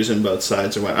using both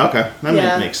sides or what. Okay, that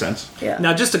Yeah. makes sense. Yeah.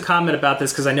 Now, just a comment about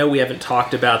this, because I know we haven't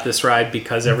talked about this ride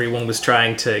because everyone was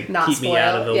trying to Not keep me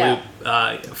out of the spoil,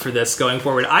 yeah. loop for this going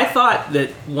forward. I thought that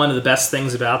one of the best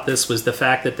things about this was the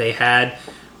fact that they had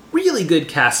really good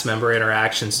cast member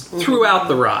interactions throughout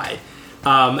the ride.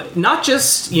 Not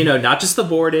just the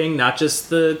boarding, not just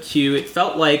the queue. It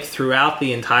felt like throughout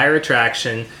the entire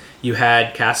attraction, you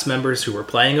had cast members who were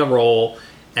playing a role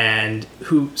and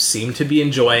who seemed to be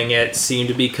enjoying it, seemed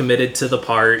to be committed to the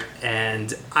part,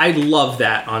 and I love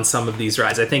that on some of these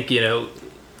rides. I think,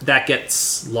 that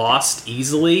gets lost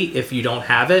easily if you don't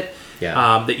have it.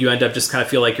 Yeah. That you end up just kind of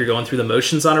feel like you're going through the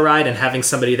motions on a ride, and having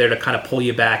somebody there to kind of pull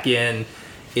you back in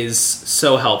is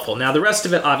so helpful. Now, the rest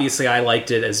of it, obviously, I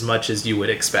liked it as much as you would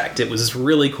expect. It was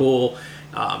really cool,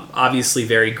 obviously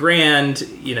very grand.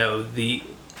 The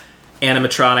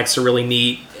animatronics are really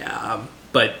neat.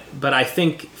 But I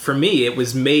think for me, it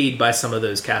was made by some of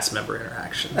those cast member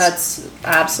interactions. That's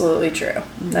absolutely true.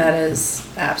 That is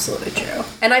absolutely true.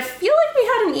 And I feel like we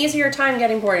had an easier time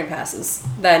getting boarding passes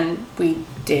than we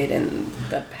did in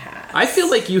the past. I feel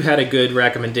like you had a good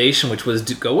recommendation, which was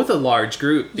to go with a large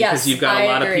group because Yes, you've got I a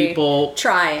lot agree. of people.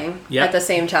 Trying Yep. at the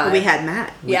same time. We had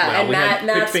Matt. yeah, well, and we had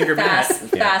Matt's quick finger Matt.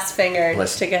 fast fingered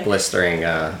to get. Blistering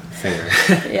finger.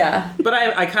 Yeah, But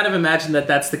I kind of imagine that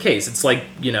that's the case. It's like,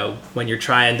 when you're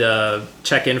trying to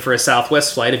check in for a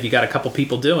Southwest flight, if you got a couple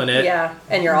people doing it. yeah,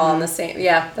 and you're all on the same.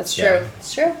 Yeah, that's true. Yeah.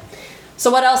 It's true. So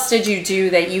what else did you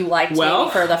do that you liked maybe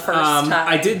for the first time?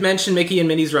 I did mention Mickey and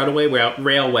Minnie's Runaway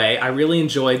Railway. I really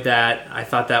enjoyed that. I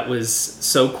thought that was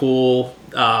so cool.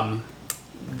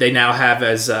 They now have,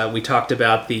 as we talked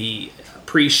about, the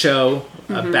pre-show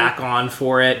back on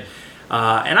for it.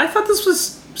 And I thought this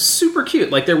was super cute.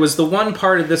 Like, there was the one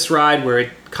part of this ride where it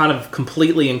kind of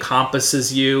completely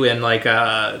encompasses you in like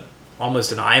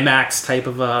almost an IMAX type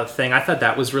of a thing. I thought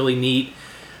that was really neat.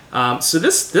 So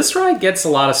this ride gets a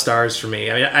lot of stars for me.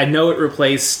 I mean, I know it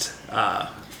replaced a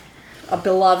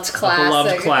beloved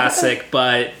classic.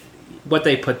 but what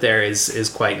they put there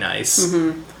is quite nice.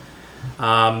 Mm-hmm.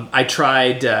 I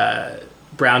tried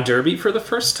Brown Derby for the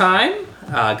first time.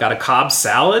 Got a Cobb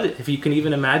salad, if you can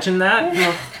even imagine that.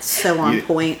 Oh, so on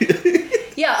point.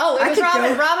 Yeah. Oh, it I was could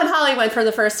Robin. go- Robin Holly went for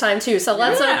the first time too. So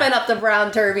let's Yeah. open up the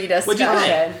Brown Derby What'd you discussion.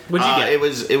 get? What'd you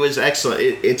get? It was excellent.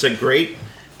 It's a great.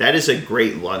 that is a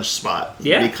great lunch spot.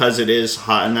 Yeah. Because it is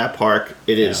hot in that park.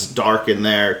 It is dark in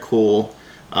there, cool.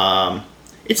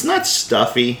 It's not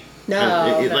stuffy. No,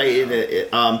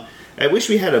 I wish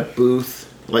we had a booth.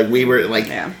 Like we were like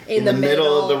in the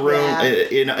middle of the room,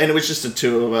 and it was just the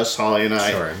two of us, Holly and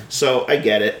I. Sure. So I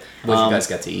get it. What did you guys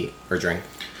get to eat or drink?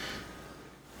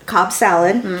 Cobb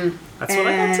salad. That's what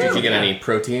I got too. Did you get any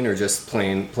protein or just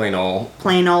plain old?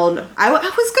 Plain old. I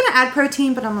was going to add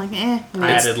protein, but I'm like, I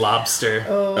added lobster.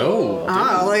 Oh,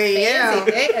 Oh, yeah.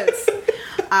 Yes.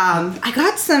 I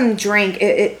got some drink.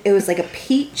 It was like a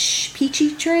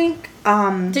peachy drink.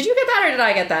 Did you get that or did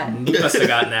I get that? You must have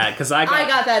gotten that because I I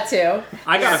got that too.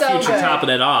 I got So a future good. topping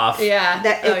it off. Yeah.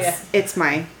 It's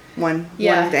my one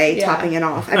Yeah, day yeah. topping it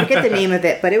off. I forget the name of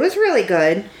it, but it was really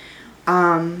good.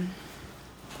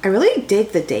 I really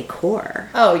dig the decor.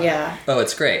 Oh yeah. Oh,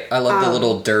 it's great. I love the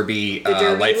little derby,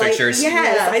 Derby light fixtures. Yes,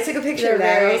 Yes. I took a picture They're of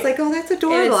that. very- I was like, oh, that's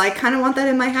adorable. It's- I kind of want that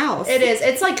in my house. It is.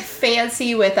 It's like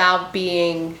fancy without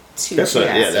being too That's what-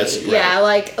 fancy. yeah, that's right. Yeah,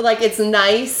 like it's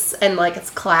nice and like it's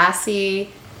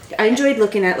classy. I enjoyed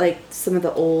looking at like some of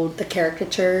the The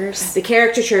caricatures.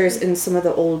 caricatures and some of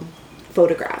the old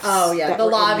photographs. Oh yeah, that the were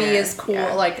in lobby there. is cool.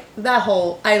 Yeah. Like that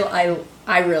whole,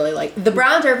 I really like the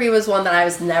brown derby was one that I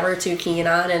was never too keen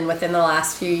on, and within the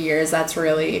last few years, that's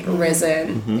really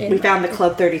risen. We found the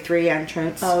Club 33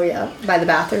 entrance. Oh yeah, by the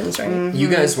bathrooms, right? You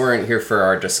guys weren't here for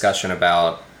our discussion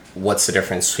about what's the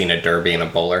difference between a derby and a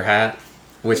bowler hat,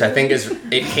 which I think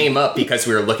it came up because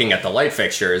we were looking at the light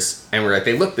fixtures and we're like,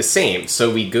 they look the same.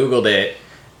 So we Googled it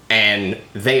and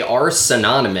they are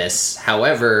synonymous.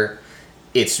 However,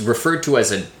 it's referred to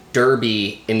as a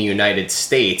derby in the United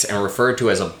States and referred to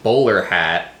as a bowler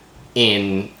hat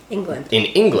in England.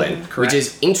 England, Correct. which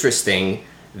is interesting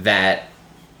that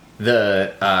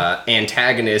the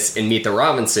antagonist in Meet the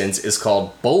Robinsons is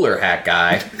called Bowler Hat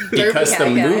Guy because the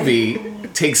Hat Guy. movie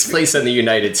takes place in the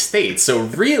United States. So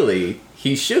really,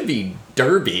 he should be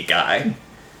Derby Guy.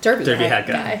 Derby hat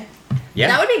guy. Yeah.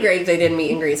 That would be great if they did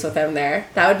meet and greets with him there.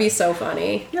 That would be so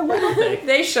funny. Yeah, why don't they?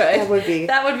 They should. That would be.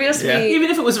 That would be just Yeah. be. Even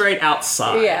if it was right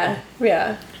outside. Yeah,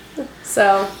 yeah.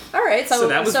 So, all right. So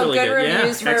that was really good good. Yeah,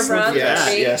 reviews for excellent Brown feedback.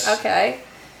 Derby. Yes. Okay.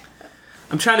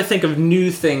 I'm trying to think of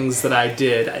new things that I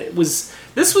did.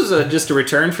 This was just a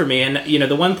return for me, and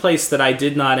the one place that I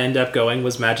did not end up going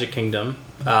was Magic Kingdom.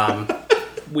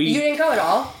 We You didn't go at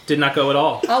all? did not go at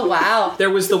all. Oh wow. There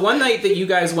was the one night that you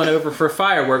guys went over for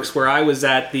fireworks where I was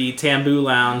at the Tamboo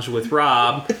Lounge with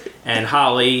Rob and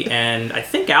Holly, and I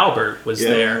think Albert was Yeah.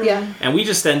 there. Yeah. And we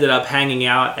just ended up hanging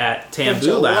out at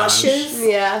Tamboo Lounge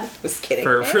Yeah. Just kidding.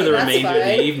 for Hey, the that's remainder of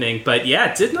fine. the evening. But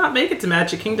yeah, did not make it to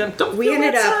Magic Kingdom. Don't We feel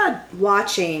ended that up sad.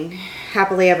 watching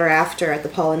Happily Ever After at the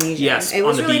Polynesian. Yes, it on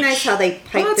was the really beach. nice how they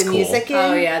piped that's the cool. music in.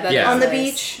 Oh yeah. That's Yeah. on the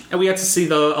nice. beach. And we got to see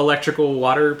the electrical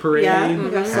water parade. Yeah,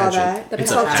 we saw that. The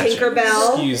It's called pageant. Tinkerbell.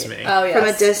 Excuse me. Oh yeah. From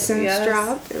a distance Yes.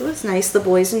 drop. It was nice. The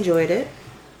boys enjoyed it.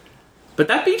 But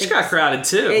that beach got crowded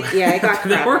too. It got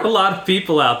There were a crowded. lot of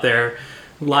people out there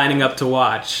lining up to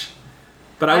watch.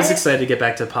 But I was I- excited to get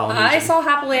back to Polynesian. I saw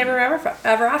Happily Ever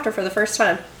After for the first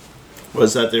time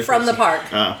Was that there from the park.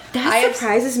 Oh. That I have-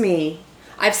 surprises me.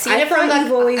 I've seen I it from thought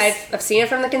you've always- I've seen it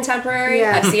from the Contemporary.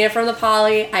 Yeah. I've seen it from the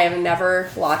Poly. I have never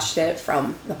watched it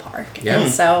from the park. Yeah.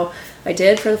 And so I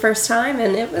did for the first time,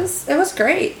 and it was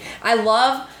great. I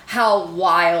love how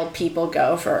wild people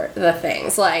go for the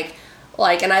things like,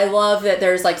 and I love that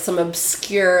there's like some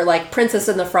obscure, like Princess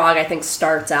and the Frog, I think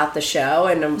starts out the show,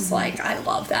 and I'm just like, I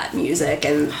love that music,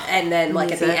 and then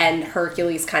like at the Music. end,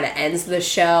 Hercules kind of ends the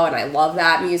show, and I love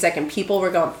that music, and people were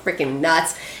going freaking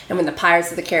nuts, and when the Pirates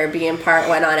of the Caribbean part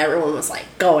went on, everyone was like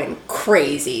going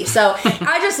crazy. So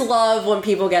I just love when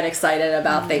people get excited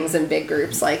about things in big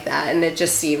groups like that, and it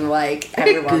just seemed like I get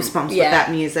everyone, goosebumps with that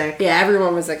music. yeah,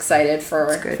 everyone was excited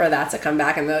for good. that to come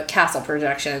back, and the castle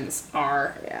projections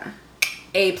are Yeah.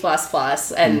 A++,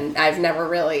 and I've never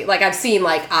really, like, I've seen,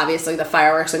 like, obviously the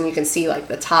fireworks, and you can see, like,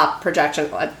 the top projection.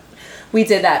 We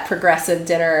did that progressive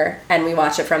dinner, and we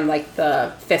watched it from, like,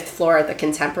 the 5th floor at the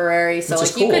Contemporary, so, Which like,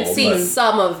 is you could cool, see but-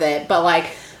 some of it, but, like,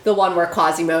 the one where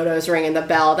Quasimodo's ringing the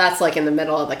bell, that's, like, in the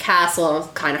middle of the castle, it's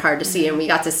kind of hard to see, and we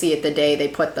got to see it the day they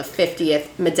put the 50th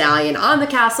medallion on the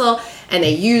castle, and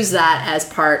they use that as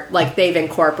part, like, they've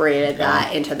incorporated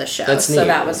that into the show, That's so neat.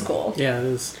 that was cool. Yeah, it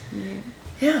is.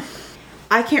 Yeah.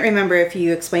 I can't remember if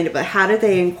you explained it, but how did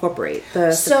they incorporate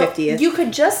the So 50th? you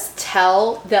could just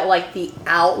tell that like the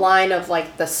outline of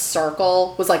like the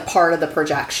circle was like part of the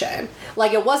projection.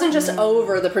 Like it wasn't just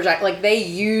over the project. Like they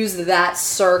used that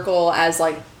circle as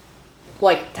like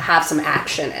to have some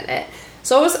action in it.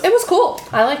 So it was cool.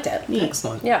 I liked it.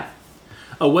 Excellent. Yeah.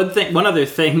 One other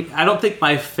thing. I don't think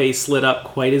my face lit up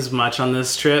quite as much on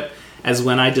this trip as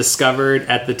when I discovered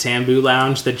at the Tambu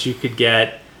Lounge that you could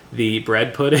get the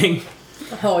bread pudding.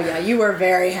 Oh yeah, you were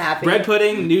very happy. Bread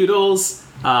pudding, noodles,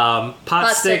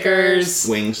 pot stickers,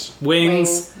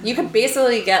 Wings. You could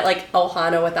basically get like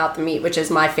ohana without the meat, which is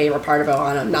my favorite part of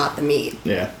ohana, not the meat.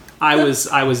 Yeah. I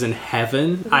was in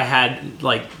heaven. I had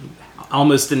like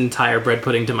almost an entire bread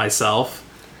pudding to myself.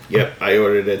 Yep, I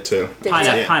ordered it too.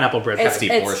 Pineapple bread pudding. Hefty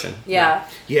portion. Yeah.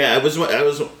 Yeah, I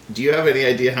was. Do you have any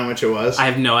idea how much it was? I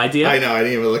have no idea. I know. I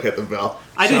didn't even look at the bill.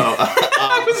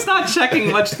 I was not checking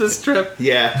much this trip.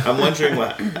 Yeah, I'm wondering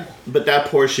what. But that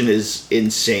portion is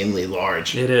insanely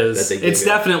large. It is. that they give It's you.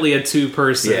 definitely a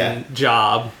 2-person Yeah.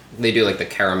 job. They do like the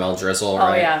caramel drizzle, Oh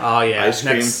right? yeah. Oh yeah, Ice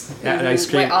cream. Ice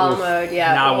cream. Like a la Oof. mode,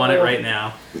 yeah. Now I want it Oh. right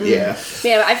now. Yeah.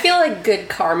 Man, I feel like good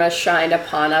karma shined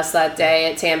upon us that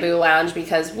day at Tambu Lounge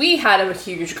because we had a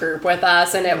huge group with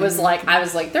us, and it was like, I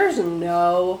was like, there's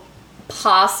no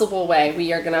possible way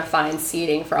we are gonna find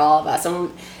seating for all of us.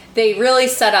 And they really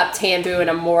set up Tambu in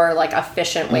a more like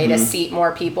efficient way to seat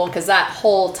more people because that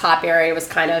whole top area was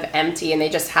kind of empty, and they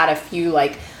just had a few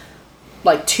like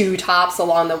 2 tops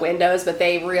along the windows, but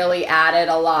they really added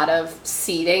a lot of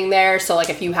seating there. So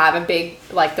like if you have a big,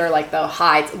 like they're like the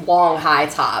long high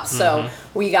tops. So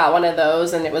we got one of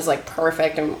those and it was like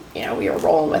perfect, and you know, we were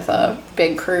rolling with a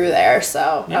big crew there.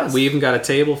 So that Yeah, was, we even got a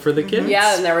table for the kids.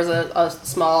 yeah, and there was a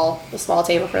small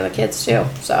table for the kids too.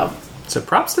 So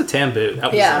props to Tambu.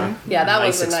 That was that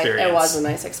nice was a nice. It experience. was a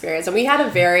nice experience, and we had a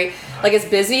very as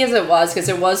busy as it was because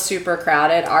it was super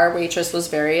crowded. Our waitress was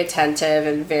very attentive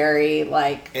and very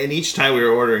And each time we were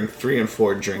ordering 3 and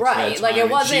 4 drinks. at a Right, like, time, it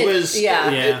and wasn't- She was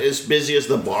yeah. as busy as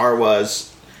the bar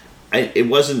was. It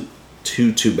wasn't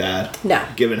too bad. No.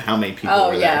 Given how many people Oh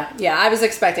were yeah, there. yeah. I was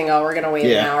expecting, we're gonna wait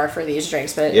an Yeah. hour for these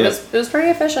drinks, but Yeah. it was pretty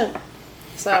efficient.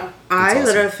 So I awesome.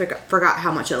 literally forgot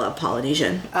how much I love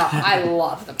Polynesian. I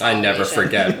love the. I never Polynesian.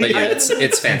 forget, but yeah,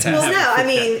 it's fantastic. Well, no, I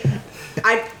mean,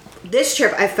 this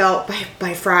trip I felt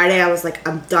by Friday I was like,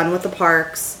 I'm done with the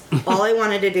parks. All I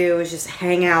wanted to do was just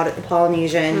hang out at the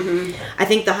Polynesian. I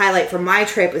think the highlight for my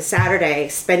trip was Saturday,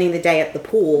 spending the day at the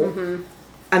pool.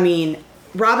 I mean,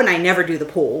 Rob and I never do the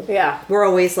pool. Yeah. We're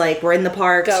always like, we're in the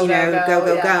parks, Go, go,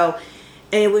 yeah. go.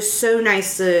 And it was so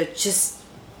nice to just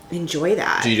enjoy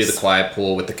that. Do you do the quiet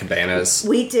pool with the cabanas?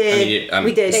 We did.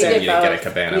 We did. So They you did didn't get a both.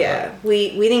 cabana. Yeah, we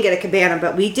didn't get a cabana,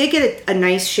 but we did get a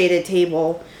nice shaded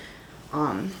table.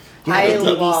 I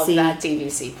the love DVC. that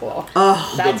DVC pool.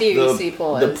 Oh, That DVC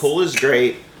pool is. The pool is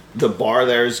great. The bar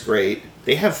there is great.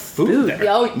 They have food there.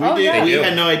 Oh, yeah. We They do.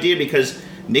 had no idea because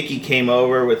Nikki came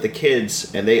over with the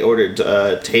kids and they ordered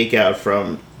takeout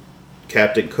from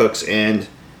Captain Cook's, and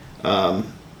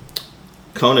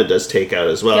Kona does takeout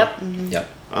as well. Yep.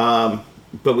 Yep.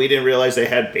 But we didn't realize they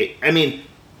had.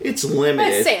 It's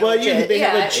limited. It's Well, they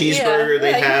have a yeah, cheeseburger. yeah,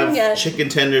 They yeah, you can have get- chicken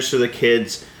tenders for the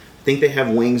kids. I think they have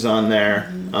wings on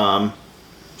there.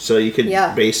 So you could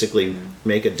Yeah. basically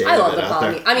make a day I of love it the out there.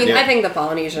 Polynesian. I mean, Yeah. I think the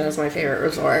Polynesian is my favorite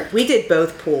resort. we did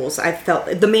both pools. I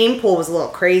felt the main pool was a little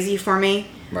crazy for me.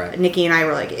 Right. Nikki and I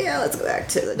were like, yeah, let's go back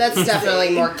to the. That's definitely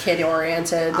more kid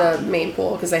oriented, the main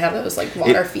pool, because they have those like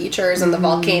water features and the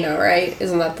volcano, right?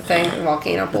 Isn't that the thing? The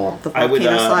volcano pool. the I would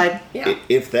volcano slide. Yeah.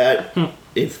 if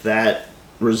that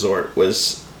resort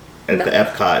was at the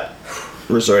Epcot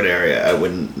resort area, I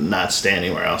would not stay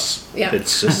anywhere else. Yeah.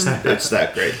 It's just it's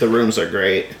that great. The rooms are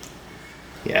great.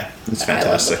 Yeah, it's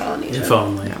fantastic. I love the Polynesian. If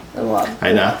only. I love.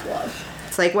 I know. Love.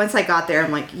 It's like once I got there,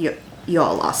 I'm like, you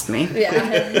all lost me.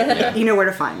 Yeah. You know where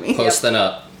to find me. Posting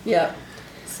up. Yeah.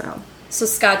 So So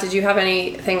Scott, did you have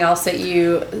anything else that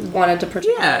you wanted to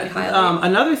particularly Yeah, highlight?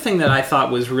 another thing that I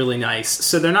thought was really nice.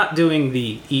 So they're not doing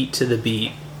the Eat to the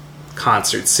Beat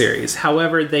concert series.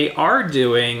 However, they are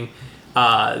doing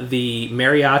the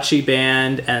mariachi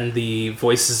band and the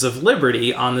Voices of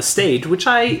Liberty on the stage, which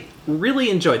I really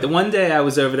enjoyed. The one day I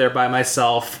was over there by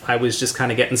myself, I was just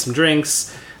kind of getting some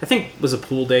drinks. I think it was a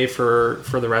pool day for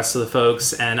the rest of the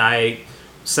folks, and I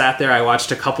sat there. I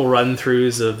watched a couple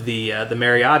run-throughs of the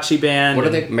mariachi band. What are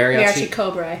they? Mariachi Mariachi?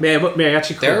 Cobra.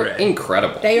 Mariachi They're Cobra.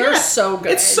 incredible. They are Yeah. so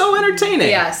good. It's so entertaining.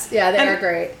 Yes. Yeah, they And- are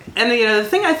great. And the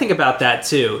thing I think about that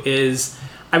too is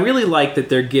I really like that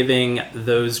they're giving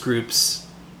those groups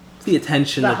the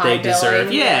attention The that they high deserve.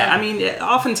 billing, Yeah, yeah. I mean,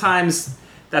 oftentimes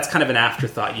that's kind of an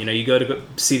afterthought. You know, you go to go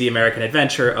see the American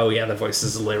Adventure. Oh yeah, the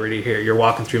Voices of Liberty here. You're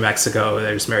walking through Mexico.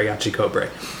 There's Mariachi Cobra.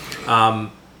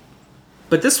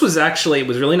 But this was actually, it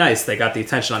was really nice. They got the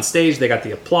attention on stage. They got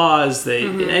the applause.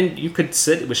 And you could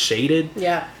sit. It was shaded.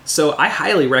 Yeah. So I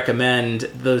highly recommend.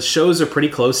 The shows are pretty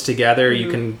close together. Mm-hmm.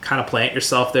 You can kind of plant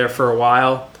yourself there for a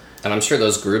while. And I'm sure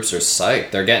those groups are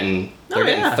psyched. They're getting They're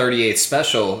getting yeah. 38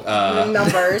 special.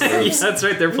 Numbers. Yeah, that's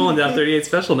right. They're pulling down 38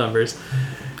 special numbers.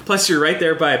 Plus, you're right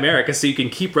there by America, so you can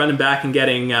keep running back and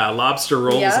getting lobster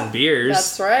rolls Yeah, and beers.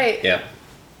 That's right. Yeah.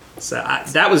 So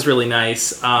that was really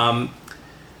nice. I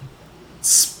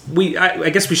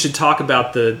guess we should talk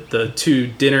about the two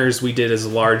dinners we did as a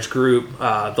large group.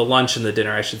 The lunch and the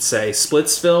dinner, I should say.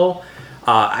 Splitsville.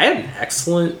 I had an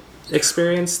excellent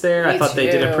experience there. Me I thought they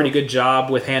did a too. pretty good job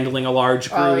with handling a large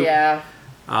group. Oh yeah.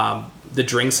 The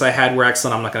drinks I had were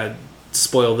excellent. I'm not going to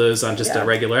spoil those on just Yeah. a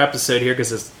regular episode here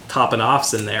because it's top and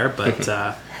offs in there. But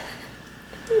Yeah,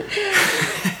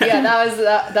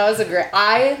 that was a great.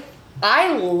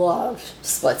 I love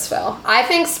Splitsville. I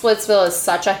think Splitsville is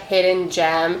such a hidden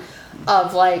gem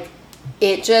of like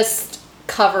it just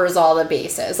covers all the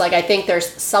bases. Like I think there's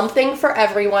something for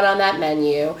everyone on that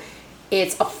menu.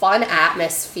 It's a fun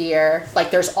atmosphere.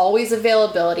 Like there's always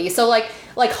availability. So like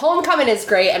Homecoming is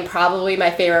great and probably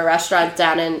my favorite restaurant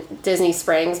down in Disney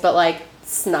Springs, but like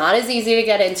it's not as easy to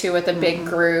get into with a big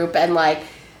group and like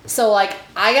so like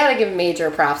I gotta give major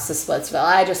props to Splitsville.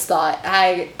 I just thought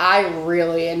I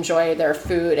really enjoy their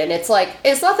food and it's like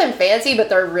it's nothing fancy but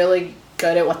they're really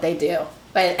good at what they do.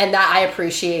 And that I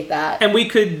appreciate that. and we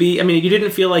could be. I mean, you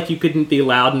didn't feel like you couldn't be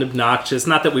loud and obnoxious.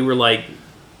 Not that we were like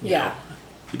Yeah.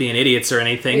 being idiots or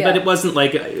anything, Yeah. but it wasn't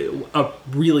like a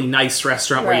really nice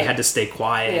restaurant where you Right. had to stay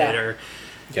quiet Yeah. or.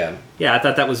 Yeah. Yeah, I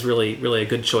thought that was really, really a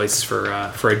good choice for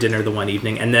a dinner the one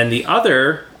evening. And then the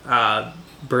other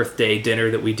birthday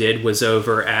dinner that we did was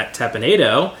over at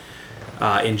Teppanado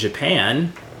in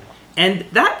Japan, and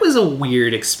that was a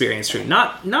weird experience for me.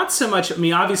 Not so much. I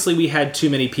mean, obviously we had too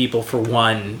many people for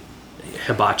one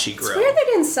hibachi grill. It's weird they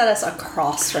didn't set us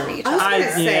across from each I was other.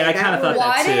 gonna say, I kind of thought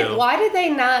that too. Why did they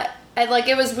not? And like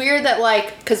it was weird that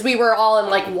like because we were all in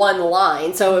like one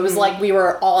line, so it was like we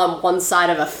were all on one side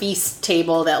of a feast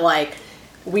table that like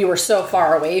we were so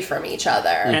far away from each other.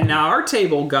 And now our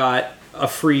table got a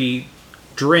free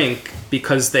drink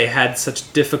because they had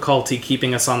such difficulty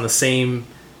keeping us on the same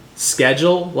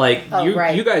schedule. Like Oh,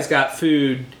 right. you guys got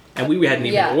food and we hadn't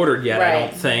even Yeah, ordered yet, I right.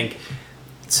 don't think.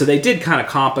 So they did kind of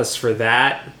comp us for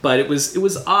that, but it was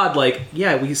odd. Like,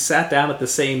 yeah, we sat down at the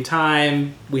same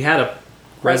time. We had a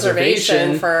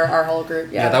reservation. for our whole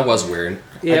group. Yeah, Yeah, that was weird.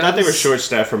 Yeah, I thought they it were was-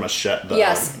 short-staffed from a chef.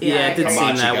 Yes. Yeah, it did I seem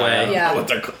agree. that Hamachi guy. way. I don't Yeah. know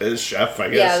what his chef, I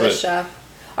guess. Yeah, the but- chef.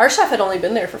 Our chef had only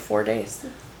been there for 4 days.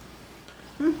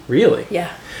 Really?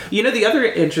 Yeah. You know, the other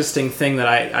interesting thing that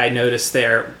I noticed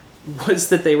there was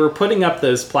that they were putting up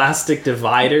those plastic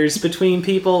dividers between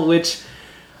people, which,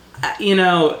 you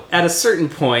know, at a certain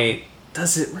point,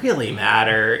 does it really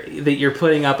matter that you're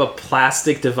putting up a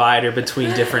plastic divider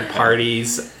between different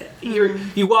parties?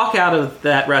 You walk out of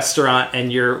that restaurant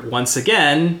and you're once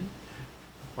again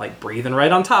like breathing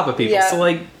right on top of people. Yeah. So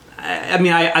like, I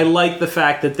mean, I like the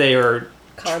fact that they are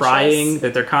Conscious. trying,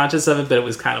 that they're conscious of it, but it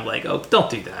was kind of like, oh, don't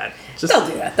do that. Just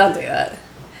Don't do that. Don't do that.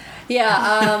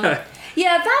 Yeah.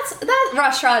 Yeah, that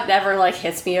restaurant never like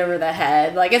hits me over the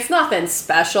head. Like it's nothing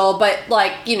special, but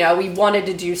like, you know, we wanted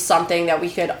to do something that we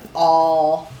could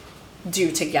all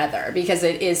do together because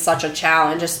it is such a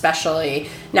challenge, especially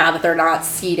now that they're not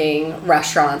seating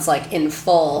restaurants like in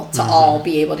full to all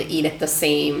be able to eat at the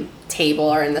same table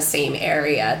or in the same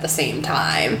area at the same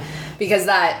time. Because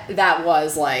that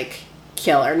was like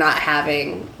killer not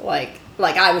having like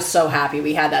I was so happy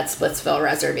we had that Splitsville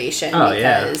reservation Oh,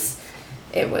 yeah. because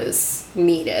it was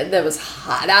needed. That was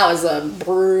hot. That was a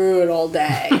brutal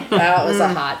day. That was a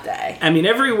hot day. I mean,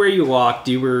 everywhere you walked,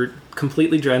 you were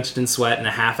completely drenched in sweat in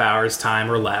a half hour's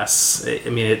time or less. I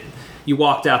mean, you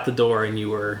walked out the door and you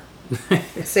were...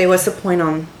 Say, what's the point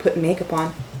on putting makeup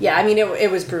on? Yeah, I mean, it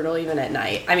was brutal even at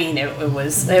night. I mean, it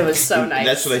was so nice.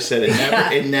 That's what I said.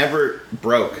 It never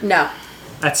broke. No.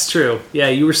 That's true. Yeah,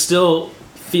 you were still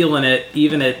feeling it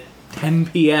even at 10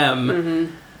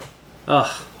 p.m.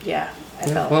 Ugh. Yeah.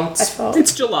 I well, felt.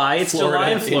 It's July. It's Florida July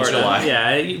in in Florida. July.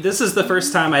 Yeah, this is the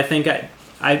first time I think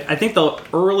I think the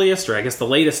earliest, or I guess the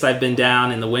latest I've been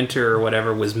down in the winter or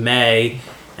whatever was May,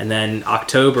 and then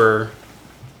October.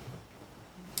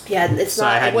 Yeah, it's So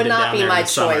I not. It hadn't would been not down be there in my the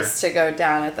summer. choice to go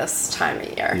down at this time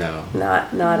of year. No.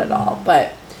 not at all.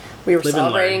 But we were Live and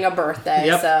celebrating learn. a birthday,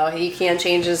 Yep. so he can't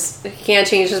change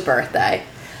his birthday.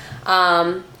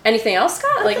 Anything else,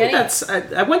 Scott? Like any?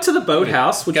 I went to the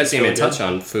boathouse, which You is guys didn't even really touch good.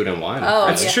 on food and wine. Oh,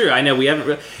 That's yeah. true. I know we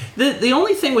haven't. The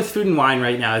only thing with food and wine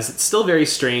right now is it's still very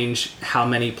strange how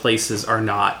many places are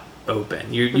not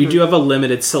open. You do have a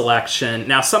limited selection.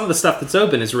 Now, some of the stuff that's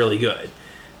open is really good,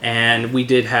 and we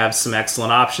did have some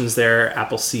excellent options there.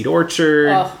 Appleseed Orchard.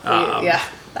 Yeah,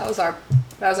 that was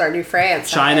our new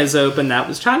France. China's open.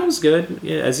 China was good,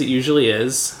 yeah, as it usually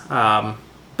is.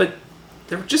 But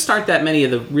there just aren't that many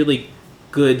of the really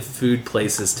good food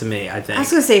places to me, I think. I was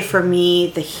gonna say, for me,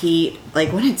 the heat,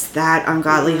 like when it's that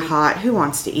ungodly hot, who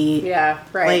wants to eat? Yeah,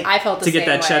 right. Like, I felt the to same get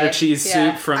that way. cheddar cheese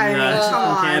Yeah. soup from, I mean, come from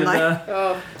on, Canada.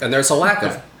 Oh, And there's a lack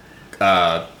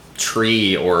of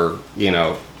tree or,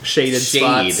 Shaded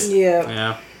shade. spots. Yeah.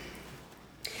 Yeah.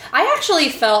 I actually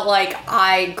felt like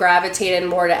I gravitated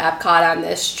more to Epcot on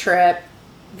this trip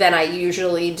than I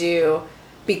usually do,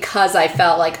 because I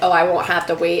felt like, I won't have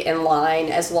to wait in line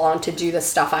as long to do the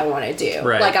stuff I want to do.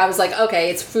 Right. Like, I was like, okay,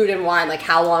 it's food and wine. Like,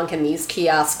 how long can these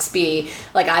kiosks be?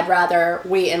 Like, I'd rather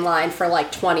wait in line for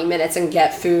like 20 minutes and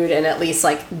get food and at least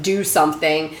like do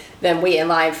something than wait in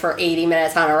line for 80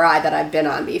 minutes on a ride that I've been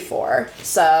on before.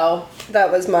 So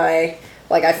that was my...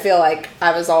 Like, I feel like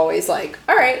I was always like,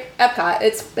 all right, Epcot,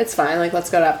 it's fine. Like, let's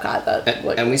go to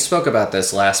Epcot. And we spoke about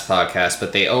this last podcast,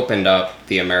 but they opened up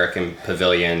the American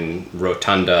Pavilion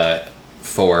Rotunda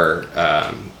for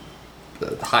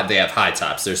they have high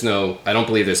tops. There's no, I don't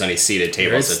believe there's any seated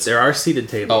tables. There are seated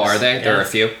tables. Oh, are they? Yeah. There are a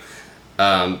few.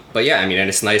 But yeah, I mean, and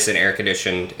it's nice and air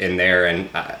conditioned in there, and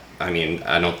I mean,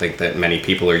 I don't think that many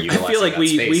people are utilizing I feel like that we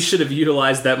space. should have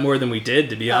utilized that more than we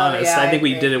did, to be honest. yeah, I think I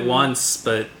we agree. did it once,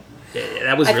 but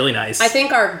that was really nice. I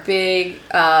think our big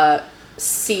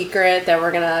secret that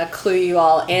we're gonna clue you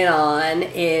all in on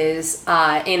is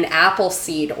in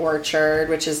Appleseed Orchard,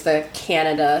 which is the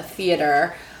Canada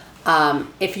Theater.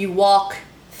 If you walk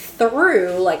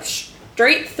through, like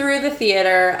straight through the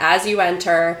theater as you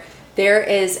enter, there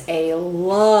is a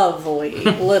lovely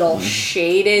little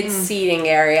shaded seating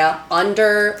area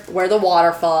under where the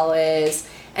waterfall is,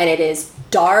 and it is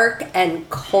dark and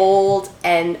cold,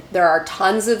 and there are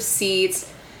tons of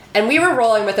seats. And we were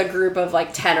rolling with a group of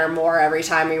like 10 or more every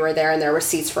time we were there, and there were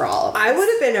seats for all of us. I would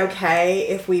have been okay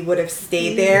if we would have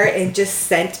stayed there and just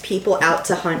sent people out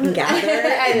to hunt and gather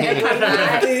and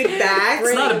bring food back.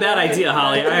 it's not a bad idea,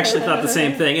 Holly. I actually thought the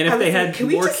same thing. And if I was they like, had can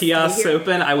we more just stay kiosks here?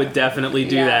 open, I would definitely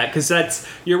do Yeah. that, because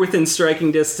you're within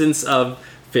striking distance of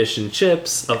fish and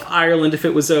chips, of Ireland if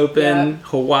it was open, Yeah.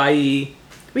 Hawaii.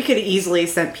 We could have easily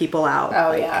sent people out.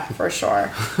 Oh yeah, for sure.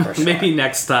 For sure. Maybe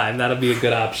next time that'll be a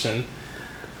good option.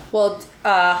 Well,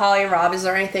 Holly and Rob, is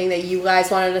there anything that you guys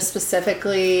wanted to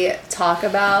specifically talk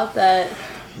about that?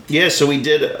 Yeah, so we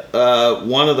did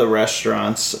one of the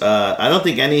restaurants. I don't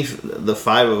think any of the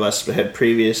five of us had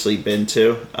previously been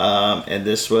to, and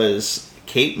this was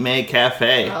Cape May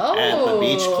Cafe at the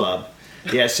Beach Club.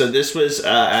 Yeah, so this was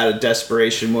out of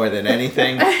desperation more than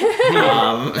anything.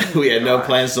 We had no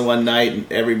plans the one night,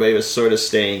 and everybody was sort of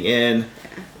staying in.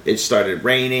 It started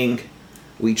raining.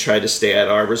 We tried to stay at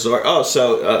our resort. Oh,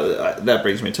 so that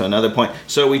brings me to another point.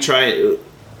 So we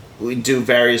do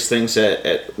various things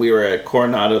we were at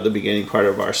Coronado the beginning part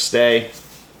of our stay.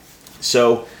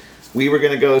 So we were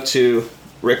going to go to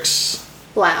Rick's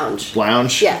Lounge.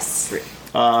 Lounge. Yes.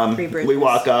 Three Bridges. We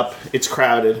walk up. It's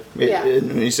crowded. Yeah.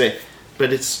 And you say,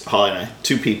 but it's Holly and I,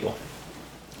 2 people.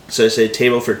 So I say,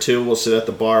 table for 2. We'll sit at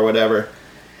the bar, whatever.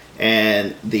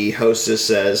 And the hostess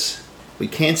says, we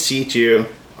can't seat you.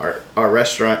 Our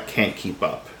restaurant can't keep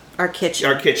up. Our kitchen.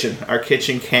 Our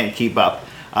kitchen can't keep up.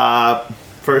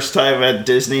 First time at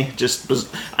Disney,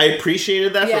 I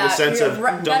appreciated that for Yeah, the sense you're of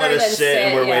better don't let us than sit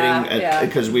and we're yeah, waiting yeah.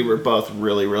 because we were both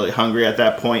really, really hungry at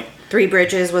that point. Three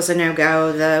Bridges was a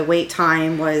no-go. The wait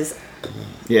time was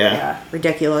Yeah.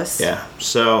 ridiculous. Yeah.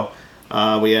 So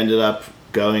we ended up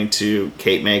going to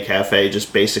Cape May Cafe.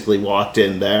 Just basically walked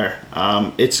in there.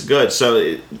 It's good.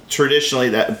 So traditionally,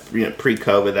 that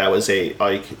pre-COVID, that was a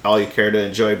all you care to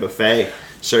enjoy buffet.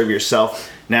 Serve yourself.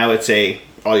 Now it's a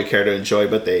all you care to enjoy,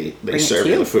 but they Bring it serve to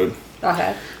you you. the food.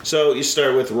 Okay. So you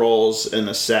start with rolls and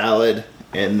a salad,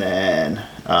 and then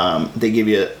they give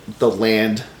you the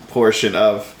land portion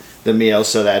of the meal.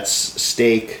 So that's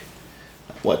steak,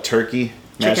 turkey,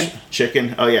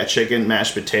 chicken. Oh yeah, chicken,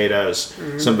 mashed potatoes,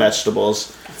 some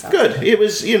vegetables. sounds Good. It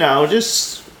was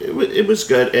it was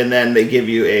good, and then they give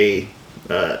you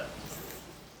a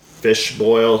fish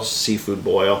boil, seafood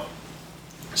boil.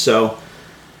 So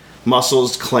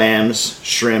mussels, clams,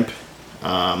 shrimp,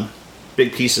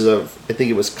 big pieces of, I think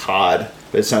it was cod,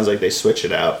 but it sounds like they switch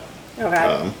it out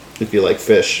Okay. if you like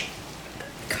fish.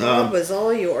 Cod was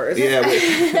all yours.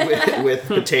 Yeah, with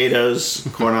potatoes,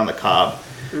 corn on the cob.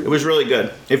 It was really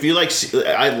good. If you like,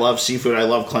 I love seafood. I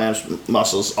love clams,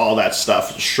 mussels, all that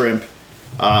stuff, shrimp.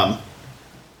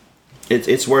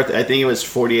 It's worth it. I think it was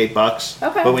 $48.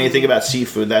 Okay. But when you think about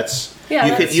seafood, that's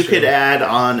that's you could add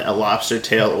on a lobster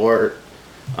tail or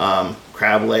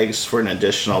crab legs for an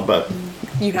additional, but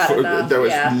You had enough. there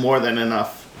was yeah. more than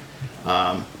enough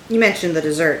You mentioned the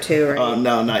dessert too, right? Oh,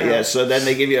 no, not yet. So then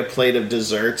they give you a plate of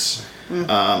desserts.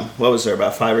 What was there?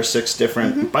 About 5 or 6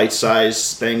 different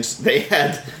bite-sized things. They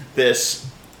had this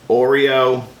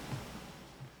Oreo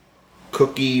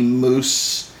cookie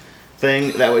mousse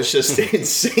thing that was just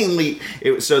insanely.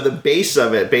 So the base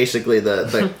of it, basically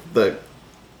the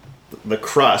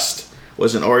crust,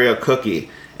 was an Oreo cookie,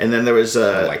 and then there was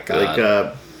like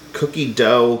a cookie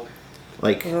dough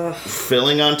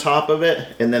filling on top of it,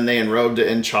 and then they enrobed it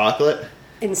in chocolate.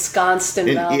 Ensconced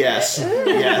in velvet. Yes.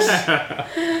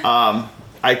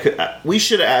 We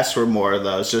should have asked for more of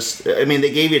those. Just, I mean,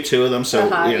 they gave you 2 of them, so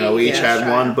we each had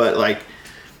one, but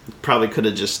probably could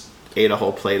have just ate a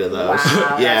whole plate of those.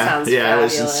 Wow, that sounds it was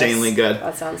fabulous. insanely good.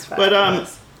 That sounds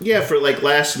fabulous. But for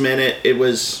last minute, it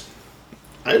was.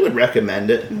 I would recommend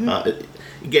it.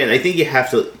 Again, I think you have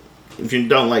to. If you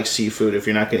don't like seafood, if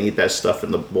you're not going to eat that stuff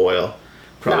in the boil,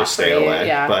 probably Not stay for you, away.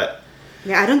 yeah. But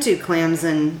Yeah, I don't do clams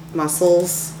and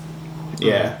mussels.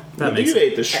 yeah, That makes you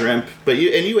ate the shrimp, but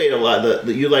you ate a lot.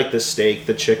 You like the steak,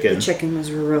 the chicken. The chicken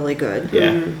was really good.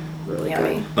 Yeah. Really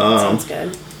Yummy. good. Sounds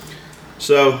good.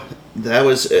 So that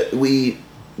was we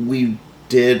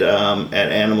did at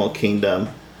Animal Kingdom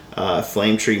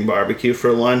Flame Tree Barbecue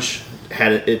for lunch.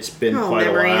 It's been quite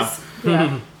a while. memories.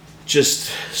 Yeah.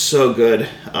 Just so good.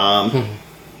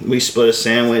 We split a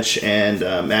sandwich and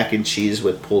mac and cheese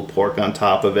with pulled pork on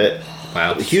top of it.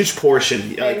 Wow. A huge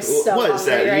portion. I'm so what is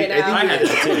that? hungry right now. I had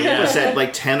that too, yeah. Was that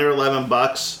like $10 or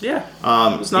 $11? Yeah.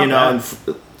 It's not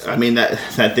bad. I mean that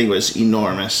thing was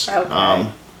enormous. Okay.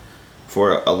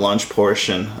 For a lunch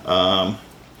portion.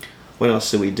 What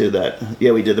else did we do that?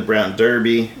 Yeah, we did the Brown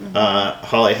Derby.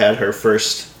 Holly had her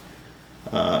first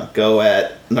go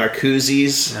at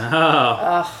Narcoossee's.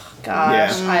 Oh.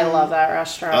 Gosh, Yeah. I love that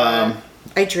restaurant.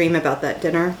 I dream about that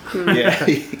dinner.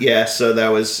 Yeah, so that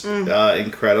was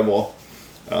incredible.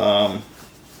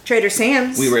 Trader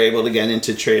Sam's. We were able to get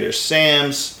into Trader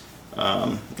Sam's.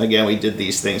 Again, we did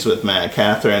these things with Matt and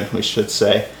Catherine, we should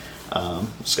say.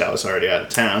 Scott was already out of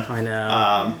town. I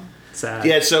know. Sad.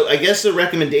 Yeah, so I guess the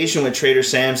recommendation with Trader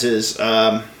Sam's is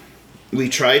we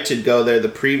tried to go there the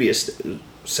previous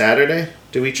Saturday.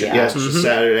 Did we? Yeah. Yes,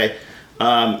 Saturday.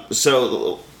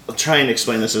 So I'll try and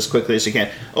explain this as quickly as you can.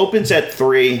 Opens at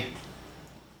 3.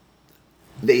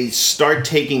 They start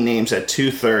taking names at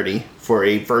 2:30 for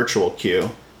a virtual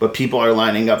queue, but people are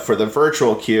lining up for the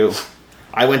virtual queue.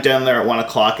 I went down there at 1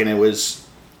 o'clock and it was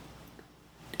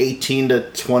 18 to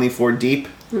 24 deep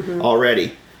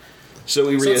already. So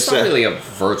we So it's not reassessed. really a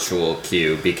virtual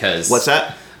queue because What's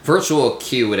that? virtual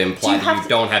queue would imply Do you that have you to-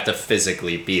 don't have to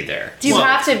physically be there. Do you well-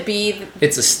 have to be?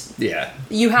 Yeah.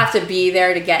 You have to be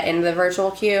there to get into the virtual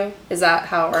queue. Is that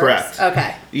how it works? Correct.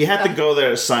 Okay. You have to go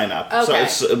there to sign up. Okay.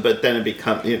 But then it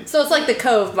becomes So it's like the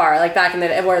Cove Bar, like back in the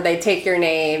where they take your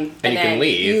name And you then can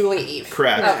leave. You leave.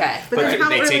 correct. Okay. But But then how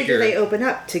they early take do your- they open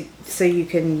up so you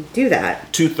can do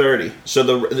that? 2:30. So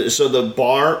the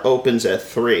bar opens at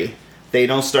 3. They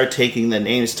don't start taking the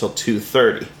names till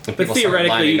 2:30. And But people start theoretically,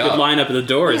 lining you could up. line up at the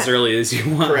door as Yeah. early as you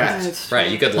want. Correct. Right,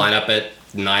 you could line up at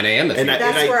 9 a.m. if And you I-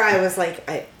 That's where I was like,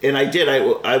 And I did.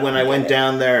 I when I went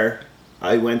down there,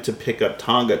 I went to pick up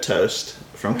Tonga toast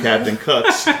from Captain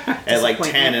Cook's at like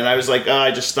 10, and I was like,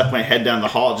 I just stuck my head down the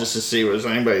hall just to see was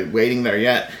anybody waiting there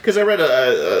yet, because I read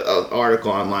a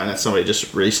article online that somebody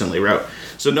just recently wrote.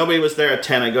 So nobody was there at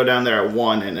 10. I go down there at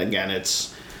 1, and again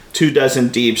it's 24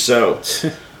 deep. So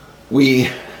we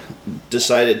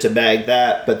decided to bag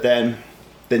that, but then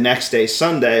the next day,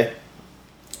 Sunday,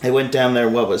 I went down there.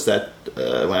 What was that?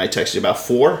 When I texted you about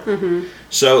 4.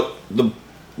 So the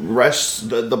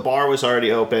the bar was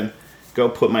already open. Go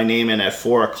put my name in at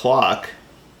 4 o'clock,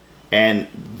 and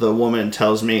the woman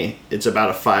tells me it's about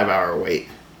a 5-hour wait.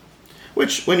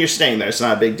 Which, when you're staying there, it's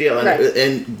not a big deal. And, Right.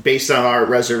 and based on our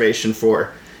reservation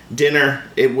for dinner,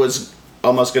 it was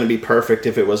almost going to be perfect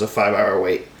if it was a 5-hour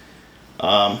wait.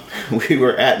 We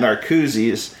were at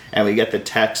Narcoossee's, and we get the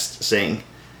text saying,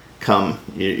 "Come,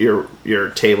 your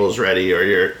table's ready,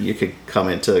 or you could come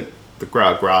into the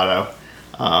Grotto."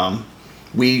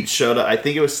 We showed up. I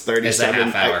think it was 37. It's a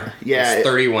half hour. Yeah. It's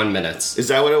 31 minutes. Is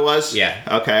that what it was? Yeah.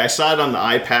 Okay, I saw it on the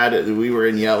iPad. We were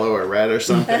in yellow or red or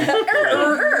something.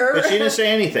 But she didn't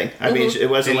say anything. I mean, it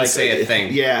wasn't Didn't like say a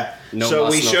thing. Yeah. No so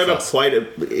muss, we no showed up fuss. quite a.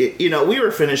 We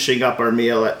were finishing up our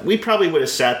meal. We probably would have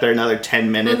sat there another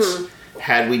 10 minutes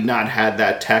had we not had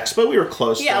that text. But we were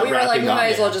close. Yeah, to we were like, wrapping we up. might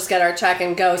as well just get our check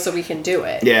and go so we can do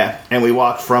it. Yeah, and we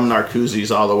walked from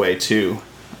Narcoossee's all the way to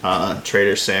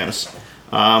Trader Sam's.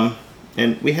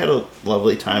 And we had a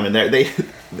lovely time in there.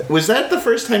 Was that the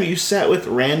first time you sat with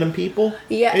random people?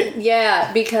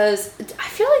 Yeah, because I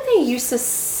feel like they used to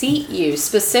seat you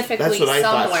specifically That's what I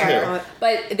thought, somewhere. too.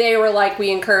 But they were like, we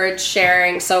encourage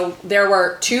sharing. So there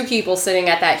were 2 people sitting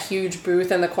at that huge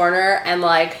booth in the corner, and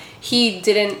like he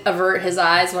didn't avert his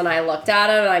eyes when I looked at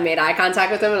him, and I made eye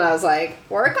contact with him, and I was like,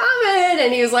 "We're coming,"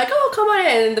 and he was like, "Oh, come on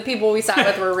in." And the people we sat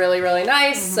with were really, really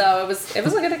nice, so it was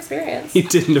a good experience. He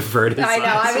didn't avert his I know.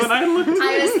 eyes when I looked.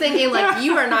 I was thinking, like,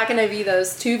 you are not going to be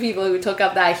those 2 people who took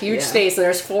up that huge space, and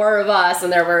there's 4 of us,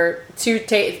 and there were 2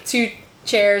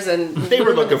 chairs, and They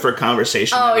were looking for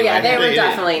conversation. oh anyway. yeah, they were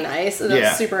definitely nice. It was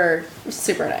Yeah. super,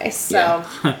 super nice. So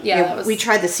yeah, that was. We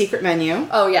tried the secret menu.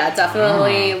 Oh yeah,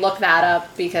 definitely look that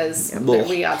up because Ugh.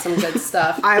 we got some good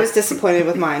stuff. I was disappointed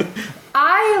with mine.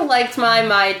 I liked mine.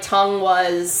 My tongue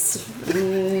was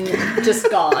just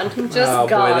gone. Just Oh, boy,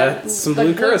 gone. that's some The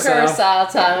blue curacao.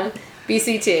 tongue.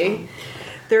 BCT.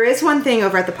 There is one thing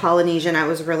over at the Polynesian I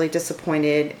was really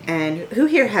disappointed, and who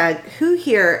here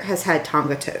has had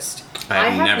Tonga toast?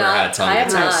 I've have never not. had I Tonga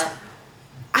have toast. not.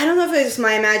 I don't know if it's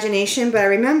my imagination, but I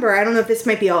remember, I don't know if this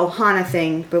might be a Ohana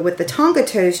thing, but with the Tonga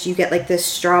toast, you get like this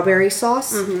strawberry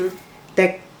sauce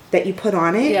that you put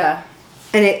on it, Yeah.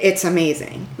 and it's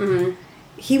amazing. Mm-hmm.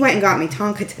 He went and got me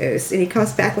Tonga toast, and he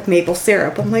comes back with maple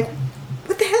syrup. I'm like,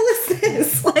 what the hell is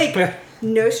this? Like,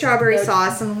 no strawberry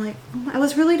sauce, and I'm like, I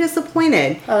was really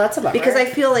disappointed. Oh, that's a bummer. Because I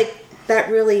feel like that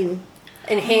really...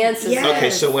 enhances. Yeah. it. Okay,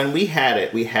 so when we had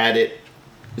it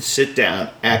sit down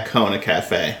at Kona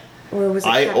Cafe. Or was it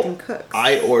Captain Cook's?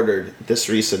 I ordered this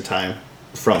recent time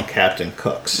from Captain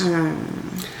Cook's.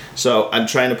 So I'm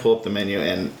trying to pull up the menu,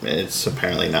 and it's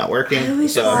apparently not working. I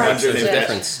always So thought- I'm wondering There's if a that's-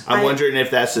 difference. I'm wondering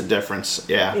if that's the difference.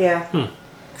 Yeah. Yeah.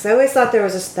 Because I always thought there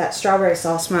was that strawberry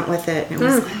sauce went with it, and it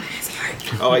was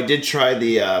amazing. Oh, I did try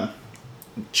the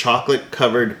chocolate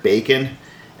covered bacon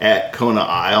at Kona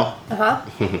Isle,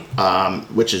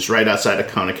 which is right outside of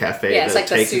Kona Cafe. Yeah, it's like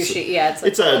the take- sushi. Yeah, it's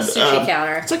like the sushi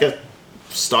counter. It's like a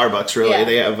Starbucks, really. Yeah.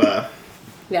 They have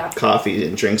Yeah. coffee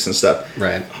and drinks and stuff.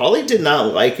 Right. Holly did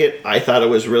not like it. I thought it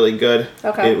was really good.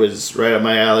 Okay. It was right up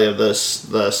my alley of the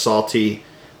salty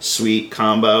sweet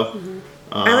combo.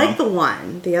 I like the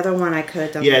one. The other one I could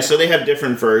have done. Yeah, without. so they have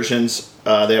different versions.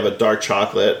 They have a dark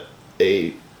chocolate,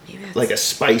 like a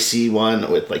spicy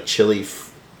one with like chili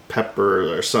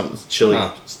pepper or some chili.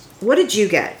 Huh. What did you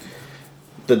get?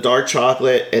 The dark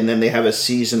chocolate, and then they have a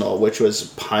seasonal, which was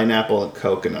pineapple and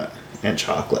coconut and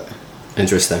chocolate.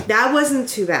 Interesting. That wasn't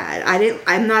too bad.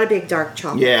 I'm not a big dark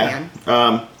chocolate Yeah,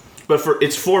 fan. but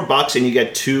it's $4 and you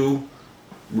get 2.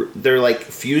 They're like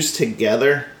fused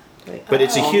together, but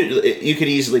it's a huge. You could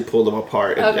easily pull them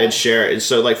apart and share it.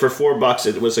 So like for $4,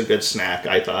 it was a good snack.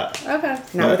 I thought. Okay.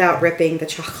 Not without ripping the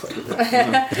chocolate.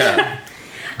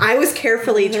 I was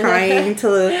carefully trying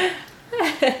to.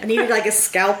 I needed like a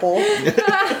scalpel.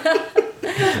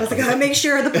 I was like, I gotta make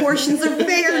sure the portions are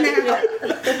fair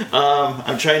now.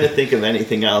 I'm trying to think of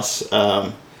anything else.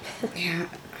 Yeah.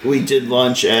 We did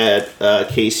lunch at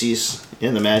Casey's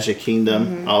in the Magic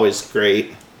Kingdom. Always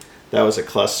great. That was a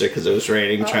cluster because it was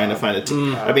raining. Trying to find a.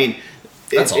 I mean,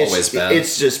 That's always bad.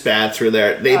 It's just bad through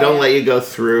there. They don't let you go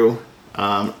through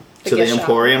to the gift shop.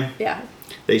 Emporium. Yeah.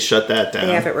 They shut that down.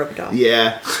 They have it roped off.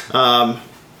 Yeah.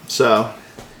 So,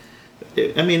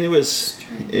 I mean, it was.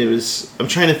 I'm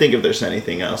trying to think if there's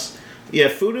anything else. Yeah,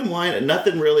 food and wine.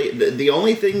 Nothing really. The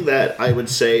only thing that I would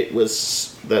say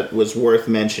was worth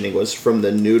mentioning was from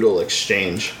the noodle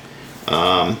exchange.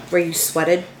 Where you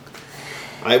sweated.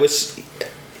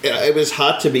 It was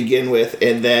hot to begin with,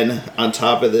 and then on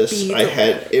top of this,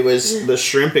 it was the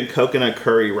shrimp and coconut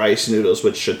curry rice noodles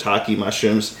with shiitake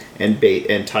mushrooms and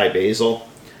Thai basil.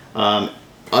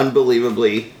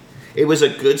 Unbelievably, it was a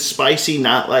good spicy,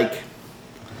 not like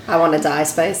I want to die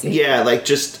spicy. yeah, like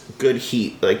just good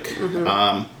heat, like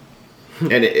and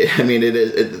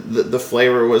the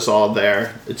flavor was all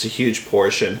there. It's a huge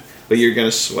portion, but you're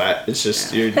gonna sweat. It's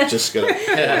just you're just gonna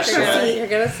sweat. You're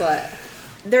gonna sweat.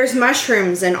 There's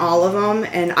mushrooms in all of them,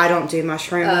 and I don't do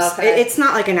mushrooms. Oh, okay. It's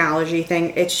not like an allergy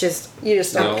thing. It's just You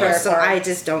just don't care for it. I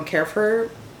just don't care for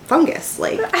fungus.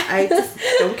 Like I just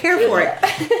don't care for it.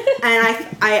 And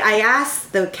I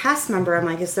asked the cast member, I'm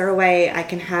like, is there a way I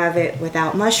can have it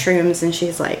without mushrooms? And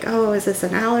she's like, oh, is this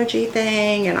an allergy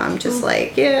thing? And I'm just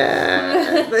like,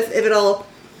 yeah, if it'll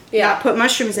not put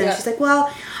mushrooms in. Yeah. She's like,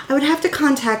 well, I would have to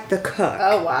contact the cook.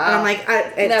 Oh, wow. And I'm like,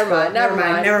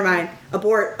 never mind.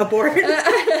 Abort.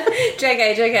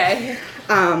 JK.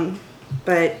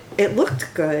 But it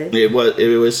looked good. It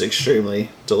was extremely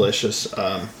delicious.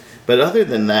 But other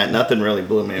than that, nothing really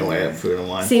blew me away at Food and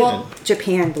Wine. See,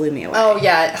 Japan blew me away. Oh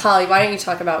yeah, Holly, why don't you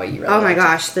talk about what you really Oh my liked?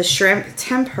 gosh, the shrimp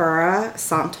tempura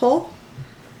santol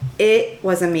It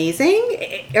was amazing.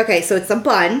 Okay, so it's a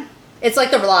bun. It's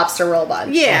like the lobster roll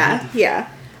bun. Yeah, yeah.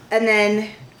 And then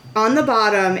on the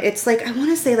bottom, it's like, I want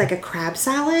to say like a crab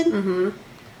salad. Mm-hmm.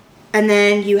 And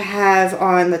then you have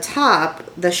on the top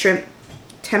the shrimp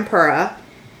tempura.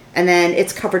 And then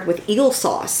it's covered with eel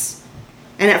sauce.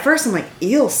 And at first I'm like,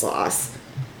 eel sauce?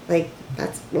 Like,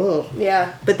 that's, ugh.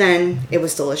 Yeah. But then it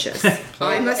was delicious.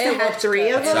 I must have had 3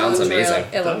 of them. Sounds amazing.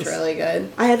 It looked really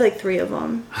good. I had like 3 of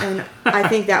them. And I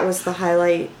think that was the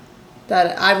highlight.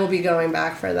 That I will be going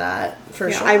back for that for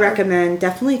Yeah, sure. I recommend,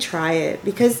 definitely try it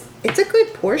because it's a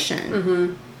good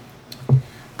portion.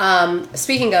 Mm-hmm.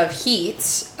 Speaking of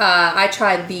heat, I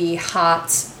tried the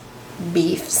hot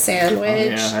beef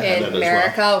sandwich I had that in as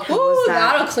America. How Ooh, was that?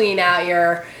 that'll clean out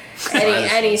your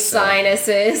any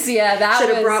sinuses. Yeah, that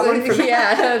Should've was brought one for me.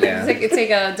 yeah. Take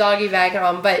a doggy bag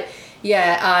home, but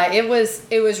yeah, it was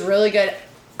really good.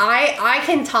 I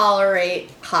can tolerate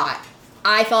hot.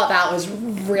 I thought that was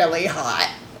really hot.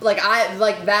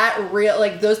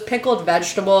 Those pickled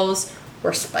vegetables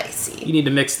were spicy. You need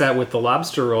to mix that with the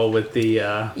lobster roll with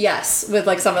the. Yes, with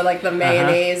like some of like the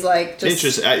mayonnaise, like just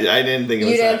Interesting. I didn't think it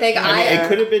was You didn't that. think I mean, I- it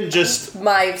could have been just.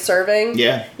 my serving.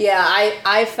 Yeah. Yeah,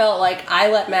 I felt like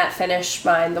I let Matt finish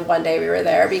mine the one day we were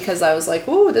there because I was like,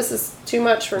 ooh, this is too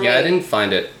much for me. Yeah, I didn't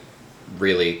find it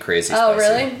really crazy Oh,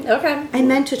 spicy. really? Okay. I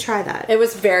meant to try that. It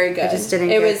was very good. I just didn't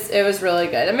It get- was really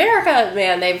good. America,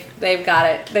 man, they've got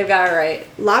it. They've got it right.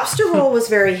 Lobster roll was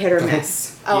very hit or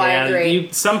miss. Oh, I agree.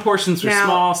 Some portions were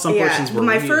small, some portions were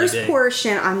my really first big.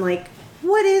 portion, I'm like,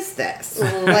 what is this?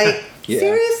 Like, Yeah.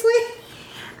 seriously?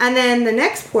 And then the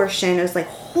next portion, it was like,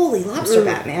 holy lobster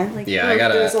Batman. Like, Yeah, I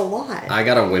got there was a lot. I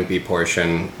got a wimpy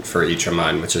portion for each of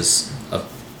mine, which is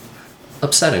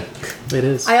upsetting. It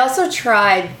is. I also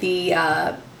tried the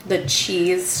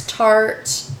cheese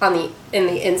tart in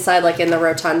the inside, like in the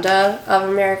rotunda of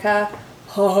America.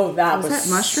 Oh, that was that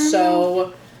mushroom?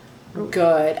 so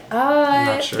good. I'm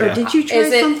not sure. Or did you try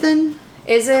Is it- something?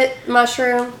 Is it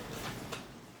mushroom?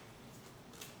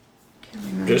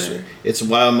 Just it's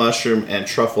wild mushroom and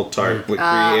truffle tart with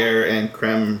Gruyere and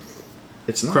creme.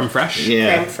 It's not Creme fraiche?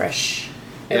 Yeah, Creme fraiche.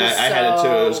 Yeah, I had it too.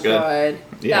 It was good.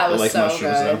 Yeah, that I was like so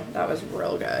mushrooms, good. though. That was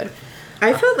real good.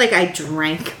 I felt like I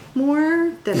drank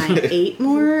more than I ate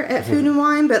more at Food and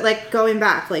Wine, but like going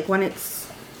back, like when it's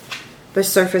the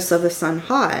surface of the sun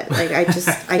hot, like I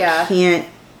Yeah. can't.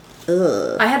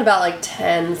 Ugh. I had about like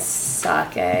 10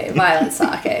 violet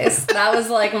sakes. That was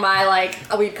like my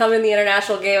we'd come in the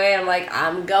International Gateway and I'm like,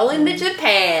 I'm going to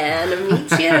Japan to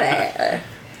meet you there.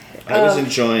 I was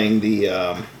enjoying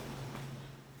the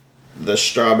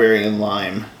strawberry and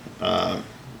lime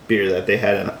beer that they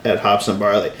had at Hops and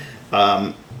Barley.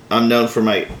 I'm known for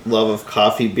my love of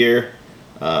coffee beer,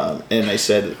 and I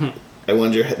said, I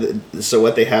wonder. So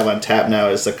what they have on tap now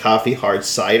is the coffee hard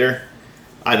cider.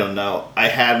 I don't know. I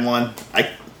had one.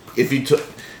 If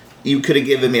you could have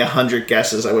given me 100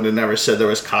 guesses, I would have never said there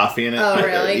was coffee in it. Oh,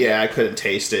 really? Yeah, I couldn't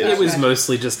taste it. It was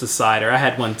mostly just a cider. I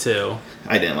had one too.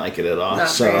 I didn't like it at all. Not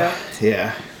so for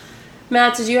yeah.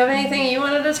 Matt, did you have anything you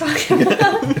wanted to talk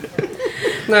about?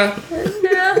 No.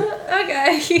 No?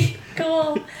 Okay.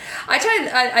 Cool.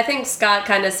 I think Scott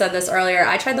kind of said this earlier.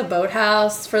 I tried the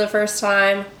Boathouse for the first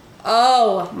time.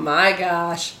 Oh my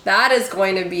gosh. That is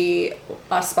going to be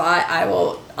a spot I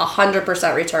will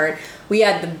 100% return. We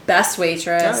had the best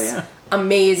waitress. Oh, yeah.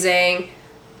 Amazing.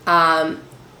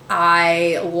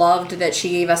 I loved that she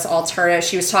gave us alternatives.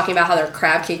 She was talking about how their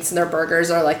crab cakes and their burgers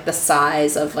are like the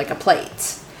size of like a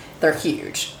plate. They're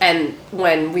huge. And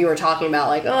when we were talking about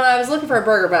like, oh, I was looking for a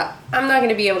burger, but I'm not going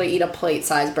to be able to eat a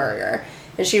plate-sized burger.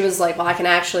 And she was like, well, I can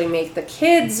actually make the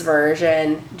kids'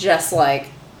 version just like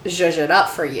zhuzh it up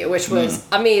for you, which was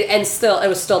amazing. And still, it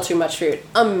was still too much food.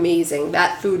 Amazing.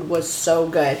 That food was so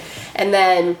good. And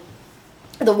then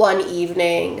the one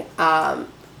evening,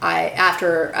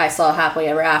 after I saw Happily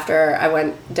Ever After, I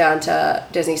went down to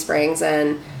Disney Springs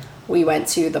and we went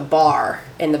to the bar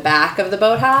in the back of the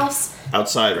boathouse.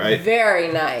 Outside, right?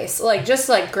 Very nice. Like, just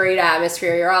like great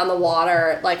atmosphere. You're on the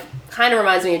water. Like, kind of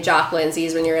reminds me of Jock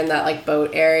Lindsay's when you're in that like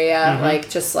boat area. Like,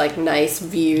 just like nice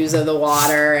views of the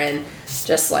water and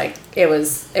just like it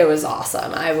was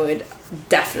awesome. I would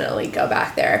definitely go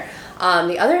back there.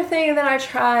 The other thing that I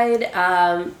tried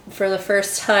for the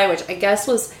first time, which I guess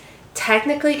was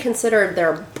technically considered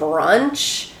their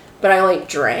brunch, but I only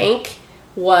drank,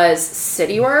 was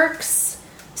CityWorks.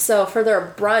 So for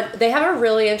their brunch, they have a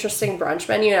really interesting brunch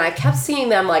menu, and I kept seeing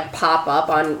them like pop up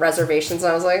on reservations,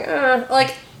 and I was like,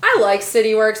 I like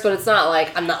CityWorks, but it's not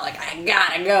like, I'm not like, I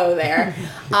gotta go there.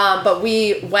 But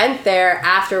we went there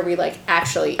after we like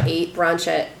actually ate brunch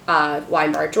at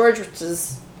Wine Bar George, which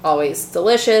is always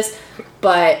delicious.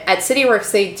 But at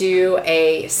CityWorks, they do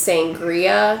a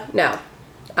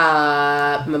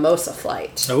mimosa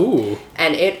flight. Oh.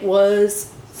 And it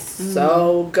was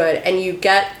so good. And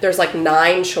there's like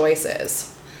 9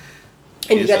 choices.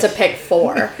 And you get to pick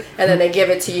 4. And then they give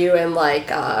it to you in like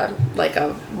a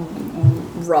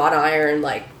wrought iron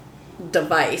like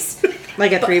device.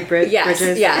 Like a 3 bridges?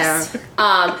 Yes.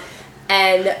 Yeah.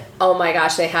 And oh my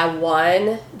gosh, they had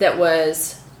one that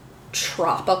was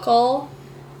tropical,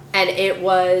 and it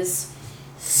was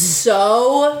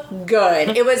so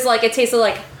good. It was like, it tasted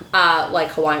like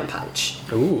Hawaiian Punch.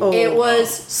 Ooh. It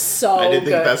was so good. I didn't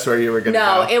think that's where you were going to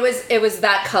go. No, it was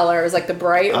that color. It was like the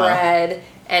bright red,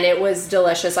 and it was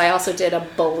delicious. I also did a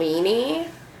Bellini,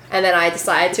 and then I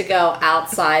decided to go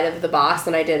outside of the box,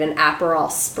 and I did an Aperol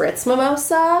Spritz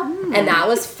mimosa, and that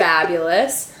was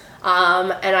fabulous.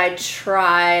 And I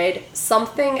tried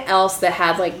something else that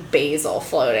had like basil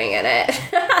floating in it.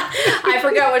 I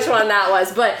forgot which one that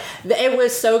was, but it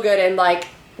was so good, and like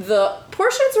the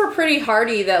portions were pretty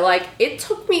hearty that like it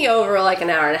took me over like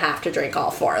an hour and a half to drink all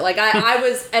 4. Like I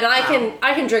was, and I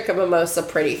can drink a mimosa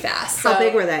pretty fast. How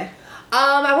big were they?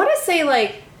 I want to say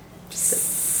like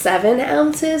 7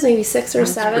 ounces, maybe 6 or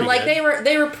 7. Like good.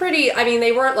 they were pretty. I mean,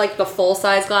 they weren't like the full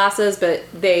size glasses, but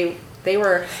they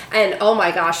were. And oh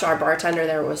my gosh, our bartender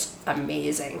there was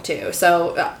amazing too.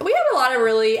 So we had a lot of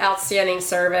really outstanding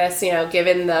service. You know,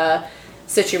 given the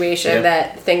situation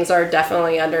that things are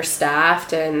definitely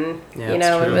understaffed, and you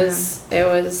know, it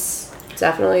was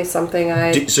definitely something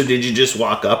So did you just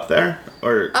walk up there,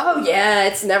 or? Oh yeah,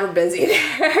 it's never busy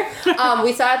there.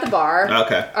 We sat at the bar.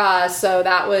 Okay. So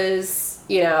that was,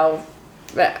 you know,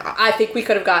 I think we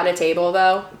could have gotten a table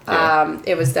though. Yeah.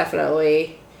 It was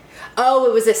definitely. Oh,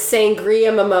 it was a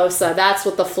sangria mimosa. That's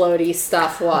what the floaty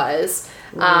stuff was.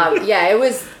 Yeah, it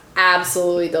was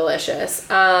absolutely delicious.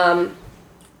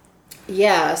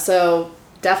 Yeah, so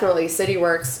definitely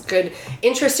CityWorks, good,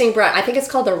 interesting brunch. I think it's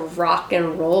called the Rock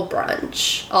and Roll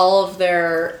Brunch. All of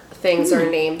their things are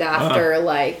named after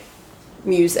like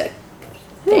music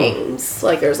things.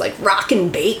 Like there's like Rockin'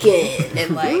 Bacon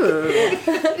and like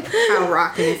How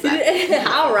rockin' is that?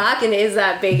 how rockin' is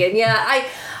that bacon? Yeah,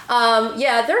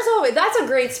 there's always, that's a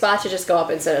great spot to just go up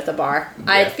and sit at the bar.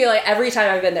 Yeah. I feel like every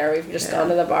time I've been there, we've just gone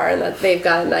to the bar, and that they've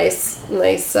got a nice.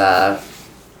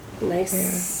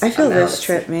 I feel this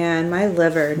trip, man. My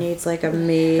liver needs like a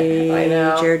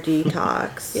major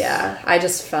detox. Yeah, I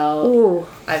just felt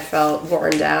I felt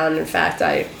worn down. In fact,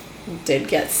 I did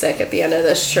get sick at the end of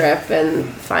this trip, and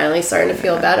finally starting to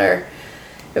feel better.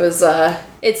 It was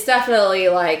it's definitely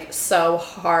like so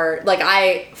hard. Like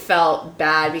I felt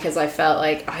bad because I felt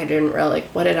like I didn't really,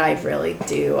 what did I really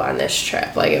do on this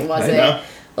trip? Like it wasn't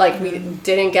like we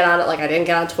didn't get on it. Like I didn't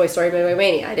get on Toy Story Midway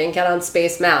Mania. I didn't get on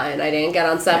Space Mountain. I didn't get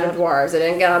on Seven Dwarfs. I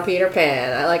didn't get on Peter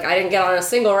Pan. I didn't get on a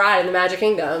single ride in the Magic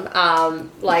Kingdom.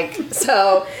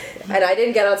 And I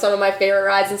didn't get on some of my favorite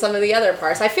rides in some of the other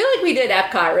parks. I feel like we did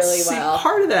Epcot really well.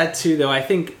 Part of that too, though, I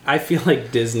feel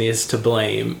like Disney is to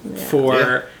blame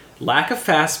for lack of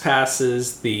fast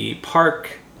passes, the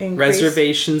park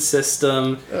reservation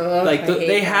system.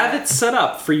 They have it set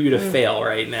up for you to fail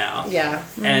right now. Yeah.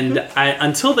 And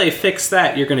until they fix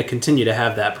that, you're going to continue to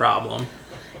have that problem.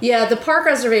 Yeah, the park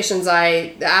reservations,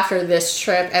 after this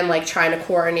trip and like trying to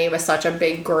coordinate with such a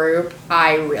big group,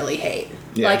 I really hate.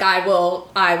 Yeah. Like I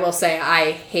will say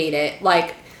I hate it.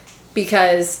 Like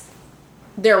because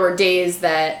there were days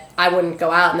that I wouldn't go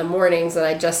out in the mornings and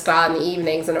I just got in the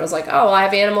evenings, and it was like, oh, I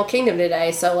have Animal Kingdom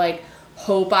today, so like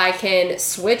hope I can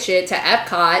switch it to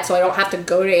Epcot so I don't have to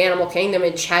go to Animal Kingdom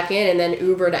and check in and then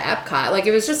Uber to Epcot. Like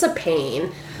it was just a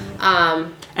pain.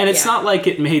 And it's not like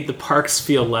it made the parks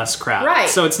feel less crowded. Right.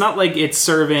 So it's not like it's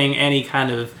serving any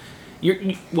kind of...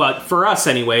 well, for us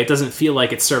anyway, it doesn't feel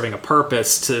like it's serving a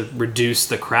purpose to reduce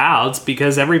the crowds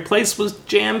because every place was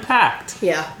jam-packed.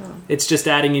 Yeah. It's just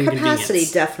adding inconvenience.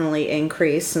 Capacity definitely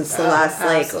increased since the last,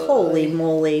 absolutely. Holy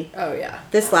moly. Oh, yeah.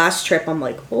 This last trip, I'm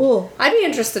like, oh. I'd be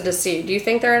interested to see. Do you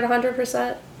think they're at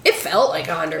 100%? It felt like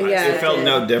 100%. Yeah. It felt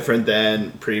no different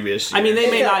than previous years. I mean, they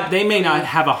may not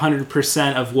have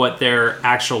 100% of what their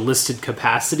actual listed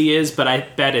capacity is, but I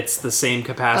bet it's the same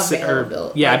capacity.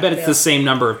 I bet it's the same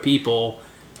number of people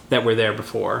that were there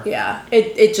before. Yeah,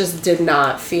 it just did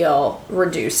not feel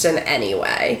reduced in any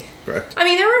way. Correct. I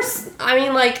mean,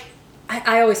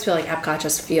 I always feel like Epcot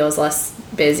just feels less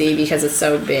busy because it's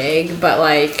so big, but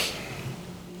like,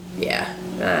 yeah.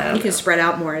 You can spread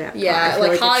out more at Epcot. Yeah, I feel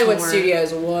like Hollywood it's more...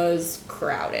 Studios was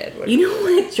crowded. You know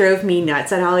what drove me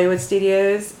nuts at Hollywood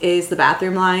Studios is the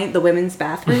bathroom line, the women's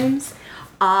bathrooms.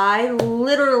 I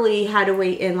literally had to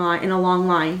wait in a long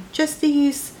line just to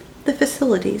use the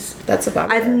facilities. That's a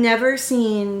bummer. I've never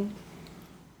seen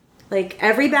like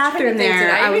every bathroom Did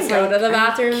there. I even go to the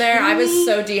bathroom there? I was kidding me?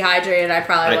 so dehydrated I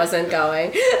probably wasn't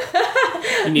going.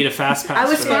 You need a fast pass. I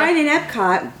was for that. fine in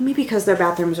Epcot, maybe because their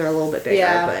bathrooms are a little bit bigger,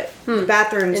 Yeah. but the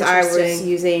bathrooms I was Interesting.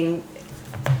 using,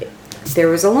 there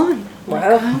was a line.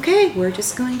 Wow. Okay, we're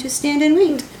just going to stand and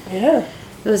wait. Yeah.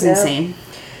 It was Yeah. insane.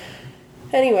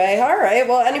 Anyway, all right.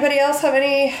 Well, anybody else have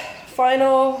any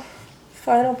final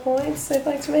points they'd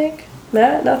like to make?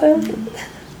 Matt, nothing?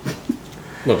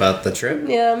 What about the trip?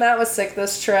 Yeah, Matt was sick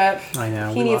this trip. I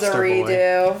know, He we needs a lost our boy.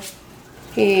 redo.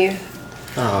 He.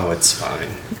 Oh, it's fine.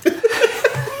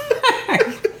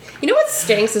 You know what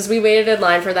stinks is we waited in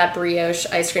line for that brioche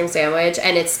ice cream sandwich,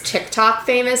 and it's TikTok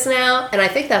famous now, and I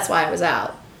think that's why I was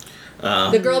out.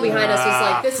 The girl behind us was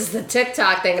like, "This is the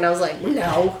TikTok thing," and I was like,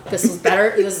 "No, this is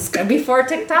better. This is good before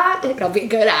TikTok. It'll be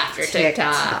good after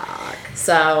TikTok."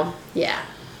 So yeah,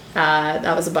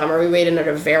 that was a bummer. We waited in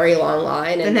a very long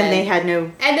line, And then they had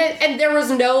no. and there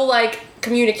was no like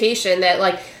communication that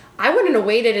like I wouldn't have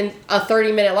waited in a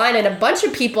 30-minute line, and a bunch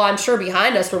of people I'm sure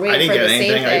behind us were waiting I didn't for get the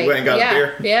same anything. I thing. went and got a yeah,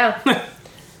 beer. Yeah.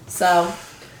 So,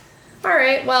 all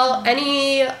right. Well,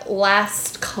 any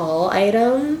last call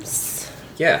items?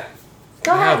 Yeah.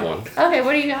 Go I ahead. have one. Okay,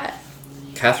 what do you got?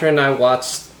 Catherine and I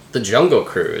watched The Jungle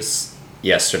Cruise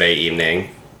yesterday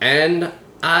evening, and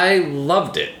I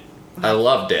loved it. I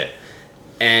loved it.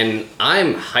 And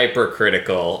I'm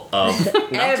hypercritical of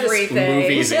not just Everything.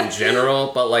 movies in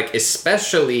general, but like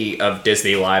especially of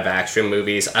Disney live action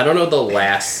movies. I don't know the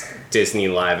last Disney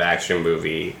live action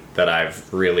movie that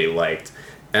I've really liked.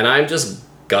 And I'm just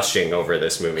gushing over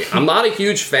this movie. I'm not a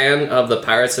huge fan of the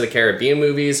Pirates of the Caribbean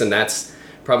movies, and that's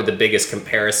probably the biggest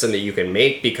comparison that you can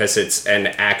make because it's an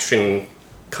action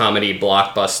comedy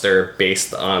blockbuster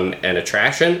based on an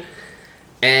attraction.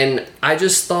 And I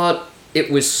just thought it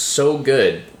was so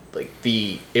good. Like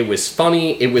it was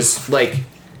funny, it was like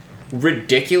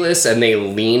ridiculous, and they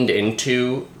leaned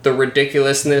into the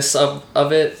ridiculousness of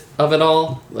it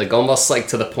all. Like almost like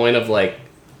to the point of like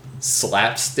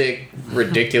slapstick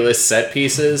ridiculous set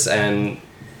pieces, and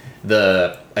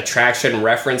the attraction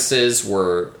references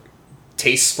were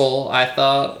tasteful. I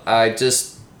thought. I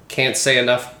just can't say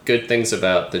enough good things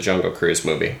about the Jungle Cruise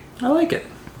movie. I like it.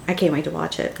 I can't wait to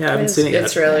watch it. Yeah, I haven't seen it yet.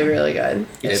 It's really, really good.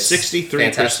 It's It's 63%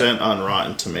 fantastic. on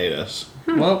Rotten Tomatoes.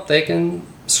 Well, they can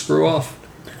screw off.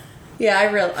 Yeah, I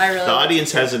really. The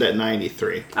audience has it at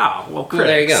 93. Oh, well, critics. Well,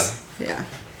 there you go. Yeah.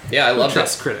 Yeah, I love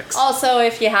Trust that. critics. Also,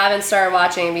 if you haven't started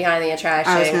watching Behind the I was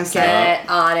Attraction, gonna say. get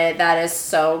on it. That is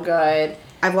so good.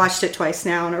 I've watched it twice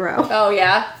now in a row. Oh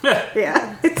yeah,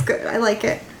 Yeah, it's good. I like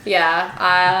it.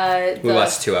 yeah. We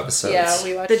watched 2 episodes. Yeah,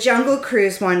 we watched. The Jungle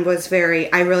Cruise one was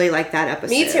I really liked that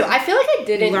episode. Me too. I feel like I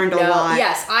didn't Learned a know. lot.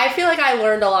 Yes, I feel like I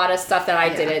learned a lot of stuff that I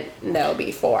didn't know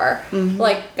before.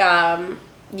 Like,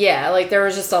 yeah, like there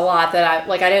was just a lot that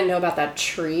I didn't know about that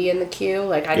tree in the queue.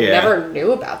 Like I Yeah. never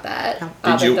knew about that.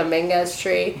 Did you- The Dominguez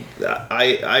tree.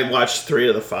 I watched 3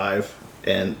 of the 5,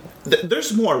 and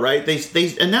there's more, right?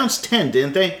 They announced 10,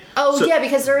 didn't they? Oh So- yeah,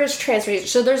 because there is transportation.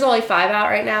 So there's only 5 out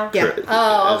right now. Yeah.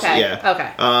 Oh okay.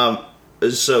 Yeah. Okay.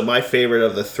 So my favorite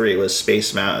of the 3 was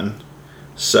Space Mountain.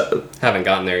 So Haven't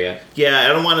gotten there yet. yeah, I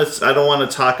don't want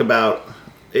to talk about.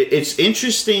 It's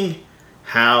interesting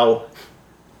how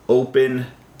open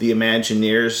the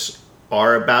Imagineers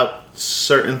are about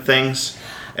certain things,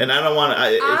 and I don't want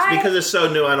to. It's because it's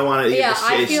so new. I don't want to Yeah,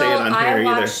 I say feel it on here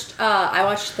I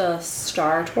watched the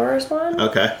Star Tours one. either.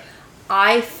 Okay.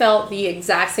 I felt the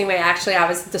exact same way. Actually, I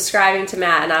was describing to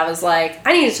Matt, and I was like,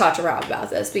 I need to talk to Rob about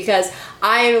this because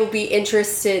I will be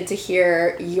interested to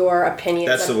hear your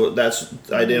opinions. That's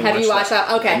I didn't. Have watch you watched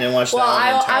that? Okay. I didn't watch well,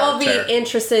 that. I will be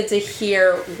interested to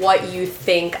hear what you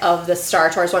think of the Star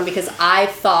Tours one because I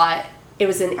thought it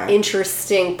was an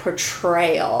interesting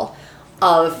portrayal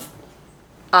of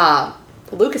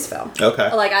Lucasfilm.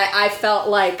 Okay. Like I felt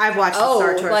like I've watched the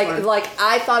Star Tours like one. like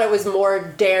I thought it was more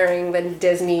daring than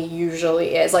Disney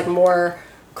usually is, like more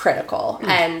critical,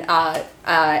 and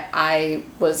I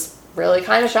was really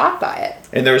kind of shocked by it.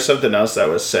 And there was something else that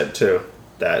was said too.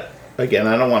 That again,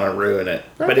 I don't want to ruin it,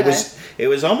 but Okay. it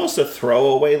was almost a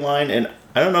throwaway line, and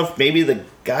I don't know if maybe the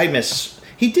guy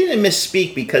he didn't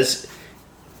misspeak because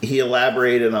he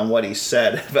elaborated on what he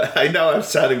said, but I know I'm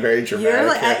sounding very dramatic. You're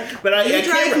like, here. But you I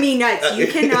drive can't- me nuts. You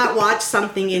cannot watch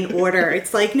something in order.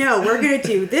 It's like, no, we're going to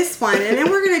do this one, and then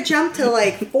we're going to jump to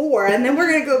like 4, and then we're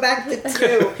going to go back to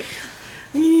 2.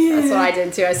 That's what I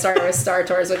did too. I started with Star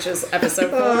Tours, which is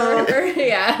episode 4.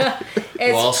 Yeah.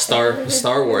 It's, Well,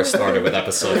 Star Wars started with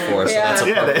episode 4, so Yeah. that's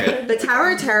appropriate. The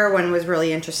Tower of Terror one was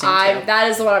really interesting too. that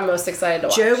is the one I'm most excited to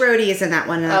watch. Joe Brody is in that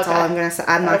one, and that's Okay. all I'm gonna say.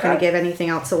 I'm not gonna Okay. give anything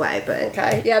else away, but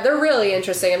Okay. Yeah, they're really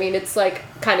interesting. I mean, it's like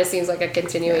kind of seems like a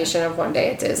continuation of One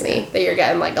Day at Disney. That you're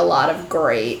getting like a lot of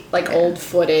great like old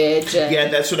footage. And, Yeah,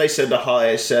 that's what I said to Holly.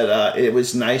 I said it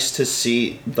was nice to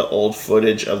see the old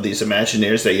footage of these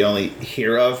Imagineers that you only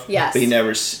hear of, Yes. but you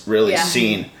never really Yeah.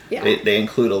 seen. Yeah. They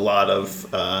include a lot of,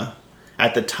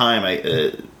 at the time,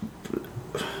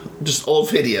 just old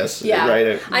videos. Yeah,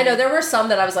 Right? I know there were some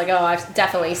that I was like, oh, I've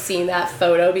definitely seen that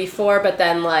photo before, but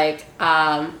then like,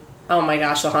 oh my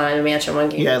gosh, the Haunted Mansion one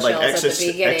gave Yeah, me like chills at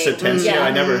the beginning. Exitencio. Yeah.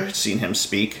 I never seen him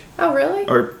speak Oh really?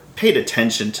 or paid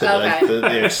attention to like, Okay.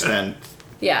 the extent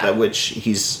Yeah. at which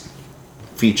he's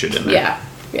featured in there. Yeah,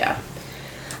 yeah.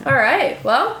 All right.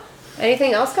 Well,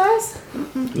 anything else, guys?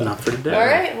 Not for today. All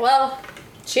right. Well,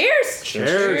 cheers.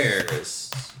 Cheers.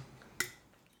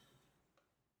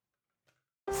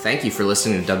 Thank you for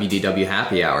listening to WDW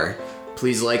Happy Hour.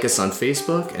 Please like us on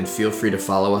Facebook and feel free to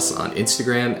follow us on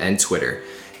Instagram and Twitter.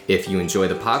 If you enjoy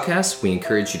the podcast, we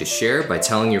encourage you to share by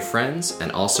telling your friends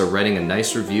and also writing a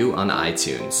nice review on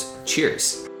iTunes.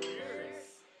 Cheers.